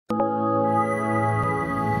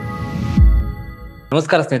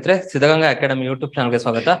ನಮಸ್ಕಾರ ಸ್ನೇಹಿತರೆ, Siddaganga academy YouTube ಚಾನಲ್ಗೆ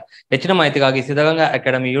ಸ್ವಾಗತ. ಹೆಚ್ಚಿನ ಮಾಹಿತಿಗಾಗಿ ಸಿದ್ಧಗಂಗಾ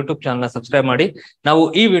ಅಕಾಡೆಮಿ ಯೂಟ್ಯೂಬ್ ಚಾನಲ್ ನ ಸಬ್ಸ್ಕ್ರೈಬ್ ಮಾಡಿ. ನಾವು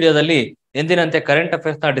ಈ ವಿಡಿಯೋದಲ್ಲಿ ಎಂದಿನಂತೆ ಕರೆಂಟ್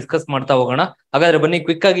ಅಫೇರ್ಸ್ ನ ಡಿಸ್ಕಸ್ ಮಾಡ್ತಾ ಹೋಗೋಣ. ಹಾಗಾದ್ರೆ ಬನ್ನಿ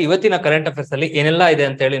ಕ್ವಿಕ್ ಆಗಿ ಇವತ್ತಿನ ಕರೆಂಟ್ ಅಫೇರ್ಸ್ ಅಲ್ಲಿ ಏನೆಲ್ಲ ಇದೆ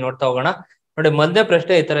ಅಂತ ಹೇಳಿ ನೋಡ್ತಾ ಹೋಗೋಣ. ನೋಡಿ, ಮೊದಲನೇ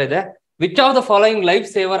ಪ್ರಶ್ನೆ ಈ ತರ ಇದೆ: which of the following life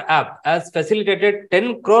saver app has facilitated 10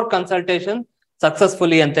 crore consultation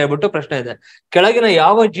successfully ಅಂತ ಹೇಳ್ಬಿಟ್ಟು ಪ್ರಶ್ನೆ ಇದೆ. ಕೆಳಗಿನ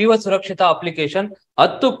ಯಾವ ಜೀವ ಸುರಕ್ಷತಾ ಅಪ್ಲಿಕೇಶನ್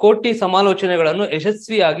 10 ಕೋಟಿ ಸಮಾಲೋಚನೆಗಳನ್ನು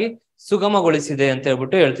ಯಶಸ್ವಿಯಾಗಿ ಸುಗಮಗೊಳಿಸಿದೆ ಅಂತ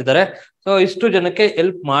ಹೇಳ್ಬಿಟ್ಟು ಹೇಳ್ತಿದ್ದಾರೆ. ಸೊ ಇಷ್ಟು ಜನಕ್ಕೆ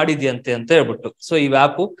ಹೆಲ್ಪ್ ಮಾಡಿದ್ಯಂತೆ ಅಂತ ಹೇಳ್ಬಿಟ್ಟು. ಸೊ ಈ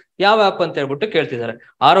ಆಪ್ ಯಾವ ಆಪ್ ಅಂತ ಹೇಳ್ಬಿಟ್ಟು ಕೇಳ್ತಿದ್ದಾರೆ.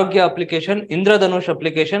 ಆರೋಗ್ಯ application, Indradhanush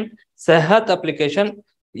application, Sehat application,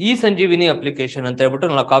 E ಸಂಜೀವಿನಿ ಅಪ್ಲಿಕೇಶನ್ ಅಂತ ಹೇಳ್ಬಿಟ್ಟು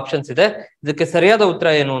 4 ಆಪ್ಷನ್ಸ್ ಇದೆ. ಇದಕ್ಕೆ ಸರಿಯಾದ ಉತ್ತರ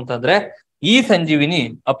ಏನು ಅಂತಂದ್ರೆ ಇ ಸಂಜೀವಿನಿ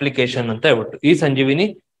ಅಪ್ಲಿಕೇಶನ್ ಅಂತ ಹೇಳ್ಬಿಟ್ಟು, ಇ ಸಂಜೀವಿನಿ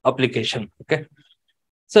ಅಪ್ಲಿಕೇಶನ್. ಓಕೆ,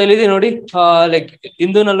 ಸೊ ಇಲ್ಲಿದೆ ನೋಡಿ, ಲೈಕ್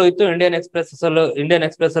ಹಿಂದೂನಲ್ಲೂ ಇತ್ತು, ಇಂಡಿಯನ್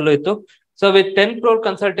ಎಕ್ಸ್ಪ್ರೆಸ್ ಅಲ್ಲೂ ಇತ್ತು. So with 10 crore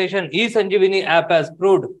consultation, E Sanjeevini app has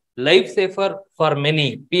proved life safer for many,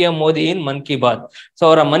 PM Modi in Mann Ki Baat. So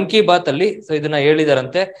ಅವರ ಮನ್ ಕಿ ಬಾತ್ ಅಲ್ಲಿ ಸೊ ಇದನ್ನ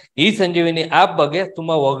ಹೇಳಿದಾರಂತೆ. ಈ ಸಂಜೀವಿನಿ ಆಪ್ ಬಗ್ಗೆ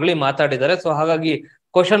ತುಂಬಾ ಹೊಗಳಿ ಮಾತಾಡಿದ್ದಾರೆ. ಸೊ ಹಾಗಾಗಿ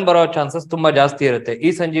ಕ್ವಶನ್ ಬರೋ ಚಾನ್ಸಸ್ ತುಂಬಾ ಜಾಸ್ತಿ ಇರುತ್ತೆ. ಈ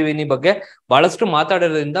ಸಂಜೀವಿನಿ ಬಗ್ಗೆ ಬಹಳಷ್ಟು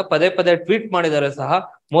ಮಾತಾಡೋದ್ರಿಂದ ಪದೇ ಪದೇ ಟ್ವೀಟ್ ಮಾಡಿದ್ದಾರೆ ಸಹ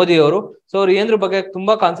ಮೋದಿ ಅವರು. ಸೊ ಅವ್ರು ಏನ್ರ ಬಗ್ಗೆ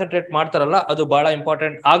ತುಂಬಾ ಕಾನ್ಸಂಟ್ರೇಟ್ ಮಾಡ್ತಾರಲ್ಲ, ಅದು ಬಹಳ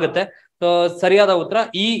ಇಂಪಾರ್ಟೆಂಟ್ ಆಗುತ್ತೆ. ಸೊ ಸರಿಯಾದ ಉತ್ತರ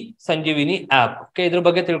ಇ ಸಂಜೀವಿನಿ ಆಪ್. ಓಕೆ, ಇದ್ರ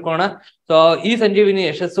ಬಗ್ಗೆ ತಿಳ್ಕೊಳ್ಳೋಣ. ಸೊ ಈ ಸಂಜೀವಿನಿ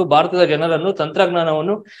ಯಶಸ್ಸು ಭಾರತದ ಜನರನ್ನು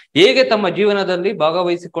ತಂತ್ರಜ್ಞಾನವನ್ನು ಹೇಗೆ ತಮ್ಮ ಜೀವನದಲ್ಲಿ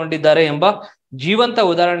ಭಾಗವಹಿಸಿಕೊಂಡಿದ್ದಾರೆ ಎಂಬ ಜೀವಂತ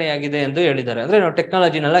ಉದಾಹರಣೆಯಾಗಿದೆ ಎಂದು ಹೇಳಿದ್ದಾರೆ. ಅಂದ್ರೆ ನಾವು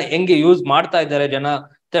ಟೆಕ್ನಾಲಜಿನೆಲ್ಲ ಹೆಂಗೆ ಯೂಸ್ ಮಾಡ್ತಾ ಇದ್ದಾರೆ ಜನ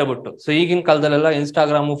ಅಂತ ಹೇಳ್ಬಿಟ್ಟು. ಸೊ ಈಗಿನ ಕಾಲದಲ್ಲೆಲ್ಲ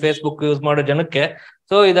ಇನ್ಸ್ಟಾಗ್ರಾಮ್, ಫೇಸ್ಬುಕ್ ಯೂಸ್ ಮಾಡೋ ಜನಕ್ಕೆ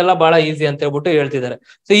ಸೊ ಇದೆಲ್ಲ ಬಹಳ ಈಸಿ ಅಂತ ಹೇಳ್ಬಿಟ್ಟು ಹೇಳ್ತಿದ್ದಾರೆ.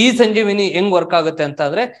 ಸೊ ಈ ಸಂಜೀವಿನಿ ಹೆಂಗ್ ವರ್ಕ್ ಆಗುತ್ತೆ ಅಂತ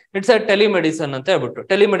ಅಂದ್ರೆ ಇಟ್ಸ್ ಅ ಟೆಲಿಮೆಡಿಸನ್ ಅಂತ ಹೇಳ್ಬಿಟ್ಟು.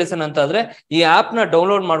 ಟೆಲಿಮೆಡಿಸನ್ ಅಂತ ಅಂದ್ರೆ ಈ ಆಪ್ ನ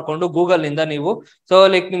ಡೌನ್ಲೋಡ್ ಮಾಡ್ಕೊಂಡು ಗೂಗಲ್ ನಿಂದ ನೀವು ಸೊ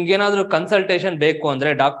ಲೈಕ್ ನಿಮ್ಗೆ ಏನಾದ್ರು ಕನ್ಸಲ್ಟೇಷನ್ ಬೇಕು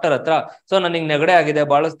ಅಂದ್ರೆ ಡಾಕ್ಟರ್ ಹತ್ರ, ಸೊ ನನಗೆ ನೆಗಡೆ ಆಗಿದೆ,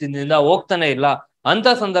 ಬಹಳಷ್ಟು ದಿನದಿಂದ ಹೋಗ್ತಾನೆ ಇಲ್ಲ ಅಂತ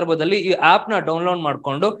ಸಂದರ್ಭದಲ್ಲಿ ಈ ಆಪ್ ನ ಡೌನ್ಲೋಡ್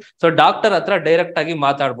ಮಾಡ್ಕೊಂಡು ಸೊ ಡಾಕ್ಟರ್ ಹತ್ರ ಡೈರೆಕ್ಟ್ ಆಗಿ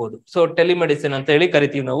ಮಾತಾಡ್ಬೋದು. ಸೊ ಟೆಲಿಮೆಡಿಸಿನ್ ಅಂತ ಹೇಳಿ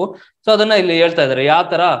ಕರಿತೀವಿ ನಾವು. ಸೊ ಅದನ್ನ ಇಲ್ಲಿ ಹೇಳ್ತಾ ಇದಾರೆ ಯಾವ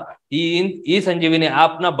ತರ ಈ ಸಂಜೀವಿನಿ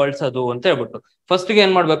ಆಪ್ ನ ಬಳಸೋದು ಅಂತ ಹೇಳ್ಬಿಟ್ಟು. ಫಸ್ಟ್ ಗೆ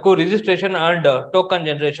ಏನ್ ಮಾಡ್ಬೇಕು, ರಿಜಿಸ್ಟ್ರೇಷನ್ ಅಂಡ್ ಟೋಕನ್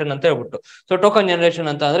ಜನರೇಷನ್ ಅಂತ ಹೇಳ್ಬಿಟ್ಟು. ಸೊ ಟೋಕನ್ ಜನರೇಷನ್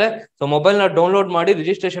ಅಂತ ಅಂದ್ರೆ ಸೊ ಮೊಬೈಲ್ ನ ಡೌನ್ಲೋಡ್ ಮಾಡಿ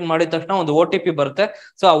ರಿಜಿಸ್ಟ್ರೇಷನ್ ಮಾಡಿದ ತಕ್ಷಣ ಒಂದು OTP ಬರುತ್ತೆ.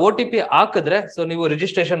 ಸೊ ಆ OTP ಹಾಕಿದ್ರೆ ಸೊ ನೀವು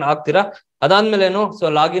ರಿಜಿಸ್ಟ್ರೇಷನ್ ಆಗ್ತೀರಾ. ಅದಾದ್ಮೇಲೆನು ಸೊ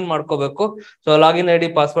ಲಾಗಿನ್ ಮಾಡ್ಕೋಬೇಕು. ಸೊ ಲಾಗಿನ್ ID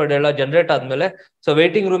ಪಾಸ್ವರ್ಡ್ ಎಲ್ಲ ಜನರೇಟ್ ಆದ್ಮೇಲೆ ಸೊ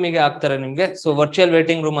ವೇಟಿಂಗ್ ರೂಮಿಗೆ ಹಾಕ್ತಾರೆ ನಿಮ್ಗೆ. ಸೊ ವರ್ಚುವಲ್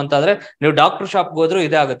ವೇಟಿಂಗ್ ರೂಮ್ ಅಂತ ಅಂದ್ರೆ ನೀವು ಡಾಕ್ಟರ್ ಶಾಪ್ ಹೋದ್ರು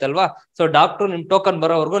ಇದೇ ಆಗುತ್ತೆ ಅಲ್ವಾ. ಸೊ ಡಾಕ್ಟರ್ ನಿಮ್ ಟೋಕನ್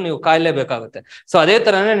ಬರೋವರೆಗೂ ನೀವು ಕಾಯ್ಲೇಬೇಕಾಗುತ್ತೆ. ಸೊ ಅದೇ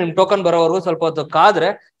ತರನೇ ನಿಮ್ ಟೋಕನ್ ಬರೋವರೆಗೂ ಸ್ವಲ್ಪ ಹೊತ್ತು ಕಾದ್ರೆ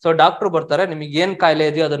ಸೊ ಡಾಕ್ಟರ್ ಬರ್ತಾರೆ, ನಿಮಗೆ ಏನ್ ಕಾಯಿಲೆ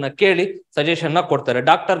ಇದೆಯೋ ಅದನ್ನ ಕೇಳಿ ಸಜೆಷನ್ ನ ಕೊಡ್ತಾರೆ.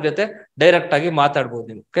 ಡಾಕ್ಟರ್ ಜೊತೆ ಡೈರೆಕ್ಟ್ ಆಗಿ ಮಾತಾಡ್ಬೋದು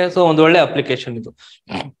ನೀವು. ಓಕೆ, ಸೊ ಒಂದು ಒಳ್ಳೆ ಅಪ್ಲಿಕೇಶನ್ ಇದು.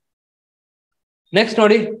 ನೆಕ್ಸ್ಟ್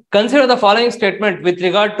ನೋಡಿ, consider the following statement with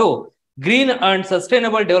regard to green and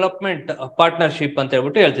sustainable development partnership ಅಂತ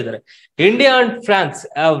ಹೇಳ್ಬಿಟ್ಟು ಹೇಳ್ತಿದ್ದಾರೆ. India and France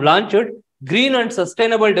have launched green and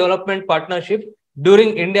sustainable development partnership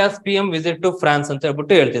during India's PM visit to France ಅಂತ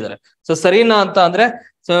ಹೇಳ್ಬಿಟ್ಟು ಹೇಳ್ತಿದ್ದಾರೆ. ಸೊ ಸರಿನಾ ಅಂತ ಅಂದ್ರೆ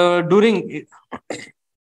so during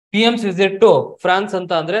PM's visit to France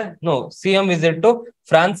ಅಂತ ಅಂದ್ರೆ no, CM visit to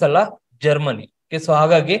France ಅಲ್ಲ, ಜರ್ಮನಿ. ಸೊ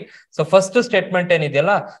ಹಾಗಾಗಿ ಸೊ ಫಸ್ಟ್ ಸ್ಟೇಟ್ಮೆಂಟ್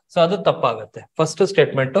ಏನಿದೆಯಲ್ಲ ಸೊ ಅದು ತಪ್ಪಾಗುತ್ತೆ. ಫಸ್ಟ್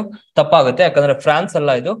ಸ್ಟೇಟ್ಮೆಂಟ್ ತಪ್ಪಾಗುತ್ತೆ, ಯಾಕಂದ್ರೆ ಫ್ರಾನ್ಸ್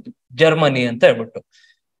ಅಲ್ಲ, ಇದು ಜರ್ಮನಿ ಅಂತ ಹೇಳ್ಬಿಟ್ಟು.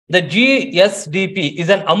 The GSDP is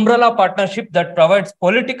an umbrella partnership that provides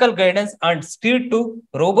political guidance and steer to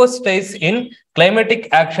robustness in climatic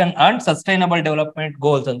action and sustainable development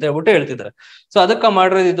goals ಅಂತ ಹೇಳ್ಬಿಟ್ಟು ಹೇಳ್ತಿದ್ದಾರೆ. ಸೊ ಅದಕ್ಕೆ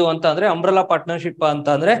ಮಾಡಿರೋದು ಇದು ಅಂತ ಅಂದ್ರೆ ಅಂಬ್ರೆಲಾ ಪಾರ್ಟ್ನರ್ಶಿಪ್ ಅಂತ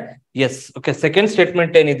ಅಂದ್ರೆ ಎಸ್. ಓಕೆ, ಸೆಕೆಂಡ್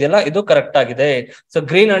ಸ್ಟೇಟ್ಮೆಂಟ್ ಏನಿದೆಯಲ್ಲ ಇದು ಕರೆಕ್ಟ್ ಆಗಿದೆ. So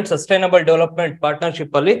green and sustainable development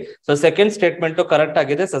partnership ಅಲ್ಲಿ ಸೊ ಸೆಕೆಂಡ್ ಸ್ಟೇಟ್ಮೆಂಟ್ ಕರೆಕ್ಟ್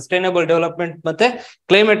ಆಗಿದೆ. ಸಸ್ಟೈನಬಲ್ ಡೆವಲಪ್ಮೆಂಟ್ ಮತ್ತೆ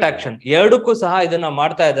ಕ್ಲೈಮೇಟ್ ಆಕ್ಷನ್ ಎರಡಕ್ಕೂ ಸಹ ಇದನ್ನ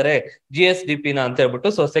ಮಾಡ್ತಾ ಇದ್ದಾರೆ GSDP ನ ಅಂತ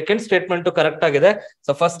ಹೇಳ್ಬಿಟ್ಟು. ಸೊ ಸೆಕೆಂಡ್ ಸ್ಟೇಟ್ಮೆಂಟ್ ಕರೆಕ್ಟ್ ಆಗಿದೆ.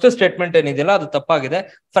 ಸೊ ಫಸ್ಟ್ ಸ್ಟೇಟ್ಮೆಂಟ್ ಏನಿದೆಯಲ್ಲ ಅದು ತಪ್ಪಾಗಿದೆ.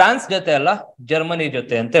 ಫ್ರಾನ್ಸ್ ಜೊತೆ ಅಲ್ಲ, ಜರ್ಮನಿ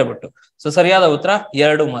ಜೊತೆ ಅಂತ ಹೇಳ್ಬಿಟ್ಟು. ಸೊ ಸರಿಯಾದ ಉತ್ತರ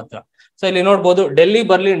 2 ಮಾತ್ರ. ಸೊ ಇಲ್ಲಿ ನೋಡ್ಬೋದು, Delhi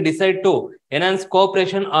Berlin decide to enhance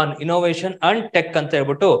cooperation on innovation and tech ಅಂತ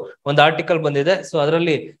ಹೇಳ್ಬಿಟ್ಟು ಒಂದು ಆರ್ಟಿಕಲ್ ಬಂದಿದೆ. ಸೊ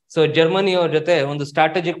ಅದರಲ್ಲಿ ಸೊ ಜರ್ಮನಿ ಅವ್ರ ಜೊತೆ ಒಂದು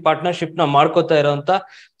ಸ್ಟ್ರಾಟಜಿಕ್ ಪಾರ್ಟ್ನರ್ಶಿಪ್ ನ ಮಾಡ್ಕೋತಾ ಇರೋಂತ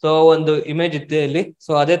ಸೊ ಒಂದು ಇಮೇಜ್ ಇದೆ ಇಲ್ಲಿ.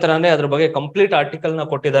 ಸೊ ಅದೇ ತರಾನೇ ಅದ್ರ ಬಗ್ಗೆ ಕಂಪ್ಲೀಟ್ ಆರ್ಟಿಕಲ್ ನ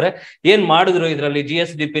ಕೊಟ್ಟಿದ್ದಾರೆ, ಏನ್ ಮಾಡಿದ್ರು ಇದರಲ್ಲಿ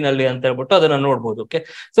GSDP ನಲ್ಲಿ ಅಂತ ಹೇಳ್ಬಿಟ್ಟು ಅದನ್ನ ನೋಡ್ಬೋದು. ಓಕೆ,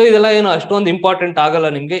 ಸೊ ಇದೆಲ್ಲ ಏನು ಅಷ್ಟೊಂದು ಇಂಪಾರ್ಟೆಂಟ್ ಆಗಲ್ಲ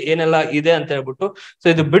ನಿಮ್ಗೆ ಏನೆಲ್ಲ ಇದೆ ಅಂತ ಹೇಳ್ಬಿಟ್ಟು. ಸೊ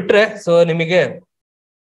ಇದು ಬಿಟ್ರೆ ಸೊ ನಿಮಗೆ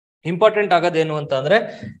ಇಂಪಾರ್ಟೆಂಟ್ ಆಗೋದೇನು ಅಂತ ಅಂದ್ರೆ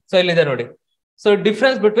ಸೊ ಇಲ್ಲಿದೆ ನೋಡಿ. So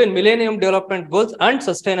difference between millennium development goals and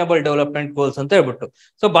sustainable development goals ಅಂತ ಹೇಳ್ಬಿಟ್ಟು.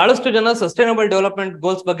 ಸೊ ಬಹಳಷ್ಟು ಜನ ಸಸ್ಟೈನಬಲ್ ಡೆವಲಪ್ಮೆಂಟ್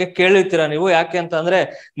ಗೋಲ್ಸ್ ಬಗ್ಗೆ ಕೇಳಿರ್ತೀರಾ ನೀವು. ಯಾಕೆ ಅಂತ ಅಂದ್ರೆ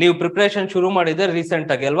ನೀವು ಪ್ರಿಪರೇಷನ್ ಶುರು ಮಾಡಿದ್ರೆ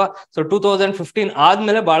ರೀಸೆಂಟ್ ಆಗಿ ಅಲ್ವಾ. ಸೊ 2015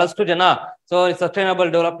 ಆದ್ಮೇಲೆ ಬಹಳಷ್ಟು ಜನ ಸೊ ಸಸ್ಟೈನಬಲ್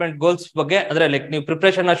ಡೆವಲಪ್ಮೆಂಟ್ ಗೋಲ್ಸ್ ಬಗ್ಗೆ ಅಂದ್ರೆ ಲೈಕ್ ನೀವು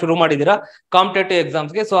ಪ್ರಿಪರೇಷನ್ ನ ಶುರು ಮಾಡಿದೀರಾ ಕಾಂಪಿಟೇಟಿವ್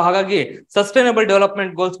ಎಕ್ಸಾಮ್ಸ್ಗೆ. ಸೊ ಹಾಗಾಗಿ ಸಸ್ಟೈನಬಲ್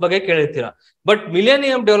ಡೆವಲಪ್ಮೆಂಟ್ ಗೋಲ್ಸ್ ಬಗ್ಗೆ ಕೇಳಿರ್ತೀರಾ. ಬಟ್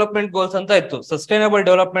ಮಿಲೇನಿಯಂ ಡೆವಲಪ್ಮೆಂಟ್ ಗೋಲ್ಸ್ ಅಂತ ಇತ್ತು. ಸಸ್ಟೈನಬಲ್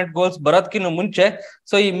ಡೆವಲಪ್ಮೆಂಟ್ ಗೋಲ್ಸ್ ಬರೋದಕ್ಕಿಂತ ಮುಂಚೆ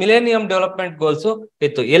ಸೊ ಈ ಮಿಲೇನಿಯಂ ಡೆವಲಪ್ಮೆಂಟ್ ಗೋಲ್ಸ್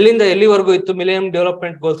ಇತ್ತು. ಎಲ್ಲಿಂದ ಎಲ್ಲಿವರೆಗೂ ಇತ್ತು ಮಿಲೇನಿಯಂ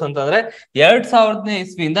ಡೆವಲಪ್ಮೆಂಟ್ ಗೋಲ್ಸ್ ಅಂತಂದ್ರೆ 2000ನೇ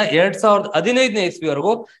ಇಸ್ವಿಯಿಂದ 2015ನೇ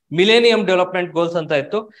ಇಸ್ವಿವರೆಗೂ ಮಿಲೇನಿಯಂ ಡೆವಲಪ್ಮೆಂಟ್ ಗೋಲ್ಸ್ ಅಂತ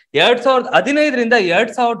ಇತ್ತು. 2015ರಿಂದ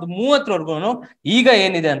 2030ವರೆಗೂ ಈಗ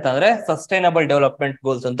ಏನಿದೆ ಅಂತಂದ್ರೆ ಸಸ್ಟೈನಬಲ್ ಡೆವಲಪ್ಮೆಂಟ್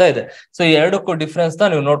ಗೋಲ್ಸ್ ಅಂತ ಇದೆ. ಸೊ ಈ ಎರಡಕ್ಕೂ ಡಿಫ್ರೆನ್ಸ್ ನ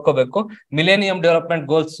ನೀವು ನೋಡ್ಕೋಬೇಕು, ಮಿಲೇನಿಯಂ ಡೆವಲಪ್ಮೆಂಟ್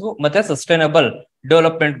ಗೋಲ್ಸ್ ಮತ್ತೆ ಸಸ್ಟೈನಬಲ್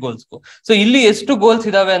ಡೆವಲಪ್ಮೆಂಟ್ ಗೋಲ್ಸ್. ಸೊ ಇಲ್ಲಿ ಎಷ್ಟು ಗೋಲ್ಸ್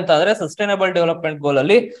ಇದಾವೆ ಅಂತ ಅಂದ್ರೆ ಸಸ್ಟೈನಬಲ್ ಡೆವಲಪ್ಮೆಂಟ್ ಗೋಲ್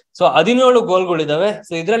ಅಲ್ಲಿ ಸೊ 17 ಗೋಲ್ಗಳಿದಾವೆ.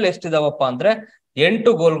 ಸೊ ಇದ್ರಲ್ಲಿ ಎಷ್ಟಿದಾವಪ್ಪ ಅಂದ್ರೆ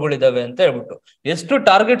 8 ಗೋಲ್ಗಳಿದಾವೆ ಅಂತ ಹೇಳ್ಬಿಟ್ಟು. ಎಷ್ಟು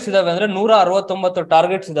ಟಾರ್ಗೆಟ್ಸ್ ಇದಾವೆ ಅಂದ್ರೆ 169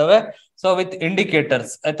 ಟಾರ್ಗೆಟ್ಸ್ ಇದಾವೆ. ಸೊ ವಿತ್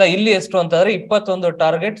ಇಂಡಿಕೇಟರ್ಸ್ ಆಯ್ತಾ. ಇಲ್ಲಿ ಎಷ್ಟು ಅಂತಂದ್ರೆ 21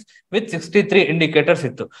 ಟಾರ್ಗೆಟ್ಸ್ ವಿತ್ 63 ಇಂಡಿಕೇಟರ್ಸ್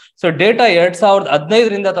ಇತ್ತು. ಸೊ ಡೇಟಾ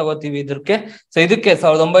 2015ರಿಂದ ತಗೋತೀವಿ ಇದಕ್ಕೆ. ಸೊ ಇದಕ್ಕೆ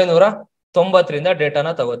 1990ರಿಂದ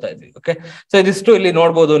ಡೇಟಾನ ತಗೋತಾ ಇದ್ವಿ. ಓಕೆ, ಸೊ ಇದಿಷ್ಟು ಇಲ್ಲಿ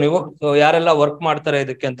ನೋಡ್ಬೋದು ನೀವು. ಸೊ ಯಾರೆಲ್ಲ ವರ್ಕ್ ಮಾಡ್ತಾರೆ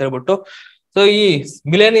ಇದಕ್ಕೆ ಅಂತ ಹೇಳ್ಬಿಟ್ಟು. ಸೊ ಈ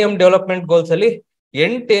ಮಿಲೇನಿಯಂ ಡೆವಲಪ್ಮೆಂಟ್ ಗೋಲ್ಸ್ ಅಲ್ಲಿ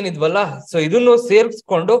 8 ಏನಿದ್ವಲ್ಲ, ಸೊ ಇದನ್ನು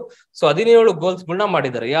ಸೇರಿಸ್ಕೊಂಡು ಸೊ 17 ಗೋಲ್ಸ್ ಗಳನ್ನ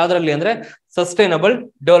ಮಾಡಿದ್ದಾರೆ. ಯಾವ್ದ್ರಲ್ಲಿ ಅಂದ್ರೆ ಸಸ್ಟೈನಬಲ್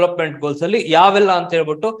ಡೆವಲಪ್ಮೆಂಟ್ ಗೋಲ್ಸ್ ಅಲ್ಲಿ. ಯಾವೆಲ್ಲ ಅಂತ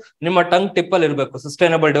ಹೇಳ್ಬಿಟ್ಟು ನಿಮ್ಮ ಟಂಗ್ ಟಿಪ್ ಅಲ್ಲಿ ಇರ್ಬೇಕು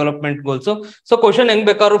sustainable development goals. So question ಹೆಂಗ್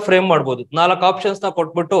ಬೇಕಾದ್ರೂ ಫ್ರೇಮ್ ಮಾಡ್ಬೋದು. 4 ಆಪ್ಷನ್ಸ್ ನ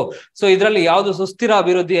ಕೊಟ್ಬಿಟ್ಟು ಸೊ ಇದ್ರಲ್ಲಿ ಯಾವ್ದು ಸುಸ್ಥಿರ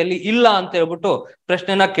ಅಭಿವೃದ್ಧಿಯಲ್ಲಿ ಇಲ್ಲ ಅಂತ ಹೇಳ್ಬಿಟ್ಟು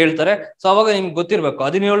ಪ್ರಶ್ನೆನ ಕೇಳ್ತಾರೆ. ಸೊ ಅವಾಗ ನಿಮ್ಗೆ ಗೊತ್ತಿರ್ಬೇಕು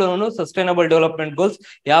 17 ಸಸ್ಟೈನಬಲ್ ಡೆವಲಪ್ಮೆಂಟ್ ಗೋಲ್ಸ್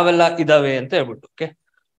ಯಾವೆಲ್ಲ ಇದಾವೆ ಅಂತ ಹೇಳ್ಬಿಟ್ಟು. ಓಕೆ,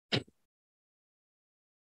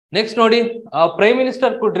 ನೆಕ್ಸ್ಟ್ ನೋಡಿ, prime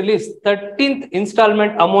minister could release 13th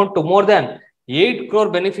instalment amount to more than 8 crore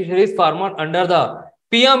beneficiaries farmer under the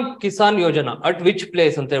PM Kisan Yojana at which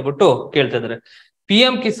place ಅಂತ ಹೇಳ್ಬಿಟ್ಟು ಕೇಳ್ತಾ ಇದಾರೆ.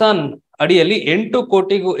 PM ಕಿಸಾನ್ ಅಡಿಯಲ್ಲಿ 8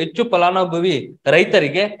 ಕೋಟಿಗೂ ಹೆಚ್ಚು ಫಲಾನುಭವಿ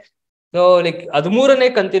ರೈತರಿಗೆ ಲೈಕ್ 13ನೇ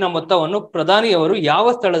ಕಂತಿನ ಮೊತ್ತವನ್ನು ಪ್ರಧಾನಿಯವರು ಯಾವ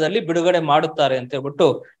ಸ್ಥಳದಲ್ಲಿ ಬಿಡುಗಡೆ ಮಾಡುತ್ತಾರೆ ಅಂತ ಹೇಳ್ಬಿಟ್ಟು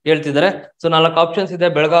ಹೇಳ್ತಿದ್ದಾರೆ. ಸೊ 4 ಆಪ್ಷನ್ಸ್ ಇದೆ,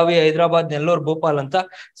 ಬೆಳಗಾವಿ, ಹೈದರಾಬಾದ್, ನೆಲ್ಲೂರು, ಭೋಪಾಲ್ ಅಂತ.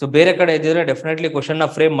 ಸೊ ಬೇರೆ ಕಡೆ ಇದ್ದಿದ್ರೆ ಡೆಫಿನೆಟ್ಲಿ ಕ್ವಶನ್ ನ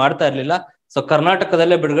ಫ್ರೇಮ್ ಮಾಡ್ತಾ ಇರ್ಲಿಲ್ಲ. ಸೊ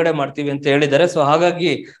ಕರ್ನಾಟಕದಲ್ಲೇ ಬಿಡುಗಡೆ ಮಾಡ್ತೀವಿ ಅಂತ ಹೇಳಿದ್ದಾರೆ. ಸೊ ಹಾಗಾಗಿ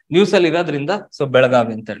ನ್ಯೂಸ್ ಅಲ್ಲಿ ಇರೋದ್ರಿಂದ ಸೊ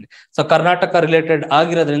ಬೆಳಗಾವಿ ಅಂತ ಹೇಳಿ. ಸೊ ಕರ್ನಾಟಕ ರಿಲೇಟೆಡ್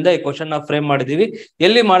ಆಗಿರೋದ್ರಿಂದ ಈ ಕ್ವಶನ್ ನ ಫ್ರೇಮ್ ಮಾಡಿದೀವಿ.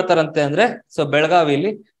 ಎಲ್ಲಿ ಮಾಡ್ತಾರಂತೆ ಅಂದ್ರೆ ಸೊ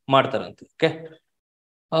ಬೆಳಗಾವಿಲಿ ಮಾಡ್ತಾರಂತೆ. ಓಕೆ,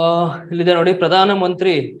 ಇಲ್ಲಿದೆ ನೋಡಿ, ಪ್ರಧಾನ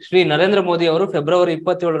ಮಂತ್ರಿ ಶ್ರೀ ನರೇಂದ್ರ ಮೋದಿ ಅವರು ಫೆಬ್ರವರಿ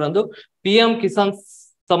 27ರಂದು PM ಕಿಸಾನ್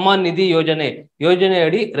ಸಮ್ಮಾನ್ ನಿಧಿ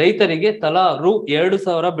ಯೋಜನೆಯಡಿ ರೈತರಿಗೆ ತಲಾ ರು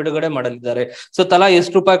 2,000 ಬಿಡುಗಡೆ ಮಾಡಲಿದ್ದಾರೆ. ಸೊ ತಲಾ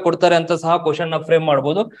ಎಷ್ಟು ರೂಪಾಯಿ ಕೊಡ್ತಾರೆ ಅಂತ ಸಹ ಕ್ವಶನ್ ನ ಫ್ರೇಮ್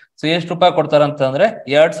ಮಾಡ್ಬೋದು. ಸೊ ಎಷ್ಟು ರೂಪಾಯಿ ಕೊಡ್ತಾರೆ ಅಂತ ಅಂದ್ರೆ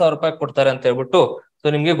 2,000 ರೂಪಾಯಿ ಕೊಡ್ತಾರೆ ಅಂತ ಹೇಳ್ಬಿಟ್ಟು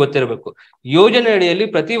ಸೊ ನಿಮ್ಗೆ ಗೊತ್ತಿರಬೇಕು. ಯೋಜನೆ ಅಡಿಯಲ್ಲಿ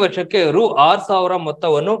ಪ್ರತಿ ವರ್ಷಕ್ಕೆ ರು 6,000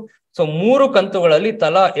 ಮೊತ್ತವನ್ನು ಸೊ 3 ಕಂತುಗಳಲ್ಲಿ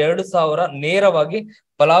ತಲಾ 2,000 ನೇರವಾಗಿ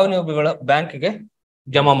ಫಲಾನುಭವಿಗಳ ಬ್ಯಾಂಕ್ಗೆ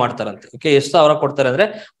ಜಮಾ ಮಾಡ್ತಾರಂತೆ. ಓಕೆ, ಎಷ್ಟು ಸಾವಿರ ಕೊಡ್ತಾರೆ ಅಂದ್ರೆ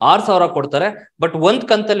 6,000 ಕೊಡ್ತಾರೆ. ಬಟ್ ಒಂದ್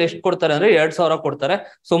ಕಂತಲ್ಲಿ ಎಷ್ಟು ಕೊಡ್ತಾರೆ ಅಂದ್ರೆ 2,000 ಕೊಡ್ತಾರೆ.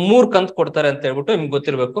 ಸೊ 3 ಕಂತ್ ಕೊಡ್ತಾರೆ ಅಂತ ಹೇಳ್ಬಿಟ್ಟು ನಿಮ್ಗೆ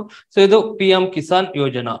ಗೊತ್ತಿರ್ಬೇಕು. ಸೊ ಇದು PM ಕಿಸಾನ್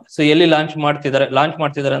ಯೋಜನಾ. ಸೊ ಎಲ್ಲಿ ಲಾಂಚ್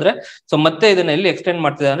ಮಾಡ್ತಿದ್ದಾರೆ ಅಂದ್ರೆ ಸೊ ಮತ್ತೆ ಇದನ್ನ ಎಲ್ಲಿ ಎಕ್ಸ್ಟೆಂಡ್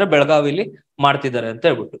ಮಾಡ್ತಿದ್ದಾರೆ ಅಂದ್ರೆ ಬೆಳಗಾವಿಲಿ ಮಾಡ್ತಿದ್ದಾರೆ ಅಂತ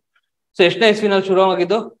ಹೇಳ್ಬಿಟ್ಟು. ಸೊ ಎಷ್ಟನೇ ಇಸ್ವಿನಲ್ಲಿ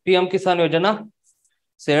ಶುರುವಾಗಿದ್ದು PM ಕಿಸಾನ್ ಯೋಜನಾ?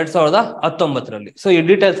 2019ರಲ್ಲಿ. ಸೊ ಈ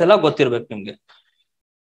ಡೀಟೇಲ್ಸ್ ಎಲ್ಲ ಗೊತ್ತಿರ್ಬೇಕು ನಿಮ್ಗೆ.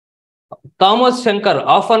 ಥಾಮಸ್ ಶಂಕರ್,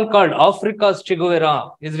 ಆಫನ್ ಕಾಲ್ಡ್ ಆಫ್ರಿಕಾಸ್ ಚೆ ಗುವೆರಾ,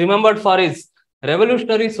 is remembered for his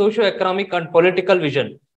revolutionary socio-economic and political vision,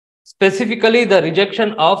 specifically the rejection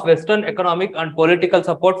of Western economic and political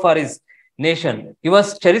support for his nation. He was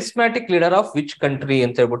charismatic leader of which country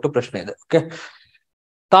ಅಂತ ಹೇಳ್ಬಿಟ್ಟು ಪ್ರಶ್ನೆ ಇದೆ. Okay,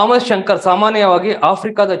 Thomas Shankar ಸಾಮಾನ್ಯವಾಗಿ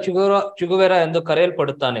ಆಫ್ರಿಕಾದ ಚಿಗುವೆರಾ ಎಂದು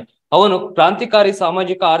ಕರೆಯಲ್ಪಡುತ್ತಾನೆ. ಅವನು ಕ್ರಾಂತಿಕಾರಿ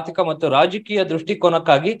ಸಾಮಾಜಿಕ, ಆರ್ಥಿಕ ಮತ್ತು ರಾಜಕೀಯ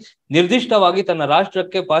ದೃಷ್ಟಿಕೋನಕ್ಕಾಗಿ ನಿರ್ದಿಷ್ಟವಾಗಿ ತನ್ನ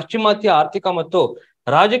ರಾಷ್ಟ್ರಕ್ಕೆ ಪಾಶ್ಚಿಮಾತ್ಯ ಆರ್ಥಿಕ ಮತ್ತು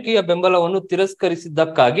ರಾಜಕೀಯ ಬೆಂಬಲವನ್ನು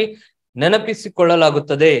ತಿರಸ್ಕರಿಸಿದ್ದಕ್ಕಾಗಿ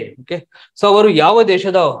ನೆನಪಿಸಿಕೊಳ್ಳಲಾಗುತ್ತದೆ. ಓಕೆ, ಸೊ ಅವರು ಯಾವ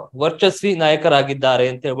ದೇಶದ ವರ್ಚಸ್ವಿ ನಾಯಕರಾಗಿದ್ದಾರೆ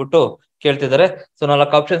ಅಂತ ಹೇಳ್ಬಿಟ್ಟು ಕೇಳ್ತಿದ್ದಾರೆ. ಸೊ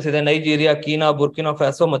 4 ಆಪ್ಷನ್ಸ್ ಇದೆ, ನೈಜೀರಿಯಾ, ಕೀನಾ, ಬುರ್ಕಿನಾ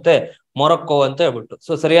ಫ್ಯಾಸೋ ಮತ್ತೆ ಮೊರಕ್ಕೋ ಅಂತ ಹೇಳ್ಬಿಟ್ಟು.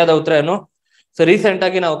 ಸೊ ಸರಿಯಾದ ಉತ್ತರ ಏನು? ಸೊ ರೀಸೆಂಟ್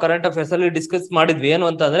ಆಗಿ ನಾವು ಕರೆಂಟ್ ಅಫೇರ್ಸ್ ಅಲ್ಲಿ ಡಿಸ್ಕಸ್ ಮಾಡಿದ್ವಿ. ಏನು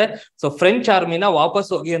ಅಂತಂದ್ರೆ ಸೊ ಫ್ರೆಂಚ್ ಆರ್ಮಿನ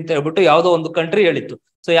ವಾಪಸ್ ಹೋಗಿ ಅಂತ ಹೇಳ್ಬಿಟ್ಟು ಯಾವ್ದೋ ಒಂದು ಕಂಟ್ರಿ ಹೇಳಿತ್ತು.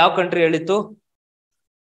 ಸೊ ಯಾವ ಕಂಟ್ರಿ ಹೇಳಿತ್ತು?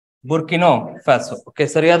 ಬುರ್ಕಿನೋ ಫ್ಯಾಸೋ. ಓಕೆ,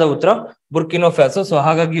 ಸರಿಯಾದ ಉತ್ತರ ಬುರ್ಕಿನೋ ಫ್ಯಾಸೋ. ಸೊ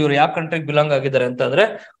ಹಾಗಾಗಿ ಇವರು ಯಾವ ಕಂಟ್ರಿಗೆ ಬಿಲಾಂಗ್ ಆಗಿದ್ದಾರೆ ಅಂತಂದ್ರೆ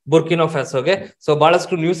ಬುರ್ಕಿನೋ ಫ್ಯಾಸೋಗೆ. ಸೊ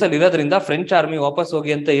ಬಹಳಷ್ಟು ನ್ಯೂಸ್ ಅಲ್ಲಿ ಇರೋದ್ರಿಂದ, ಫ್ರೆಂಚ್ ಆರ್ಮಿ ವಾಪಸ್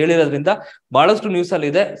ಹೋಗಿ ಅಂತ ಹೇಳಿರೋದ್ರಿಂದ ಬಹಳಷ್ಟು ನ್ಯೂಸ್ ಅಲ್ಲಿ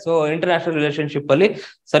ಇದೆ. ಸೊ ಇಂಟರ್ನ್ಯಾಷನಲ್ ರಿಲೇಶನ್ಶಿಪ್ ಅಲ್ಲಿ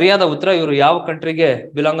ಸರಿಯಾದ ಉತ್ತರ ಇವರು ಯಾವ ಕಂಟ್ರಿಗೆ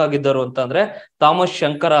ಬಿಲಾಂಗ್ ಆಗಿದ್ದರು ಅಂತಂದ್ರೆ ಥಾಮಸ್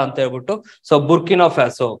ಶಂಕರ ಅಂತ ಹೇಳ್ಬಿಟ್ಟು. So Burkina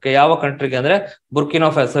ಫ್ಯಾಸೋ. ಓಕೆ, ಯಾವ ಕಂಟ್ರಿಗೆ ಅಂದ್ರೆ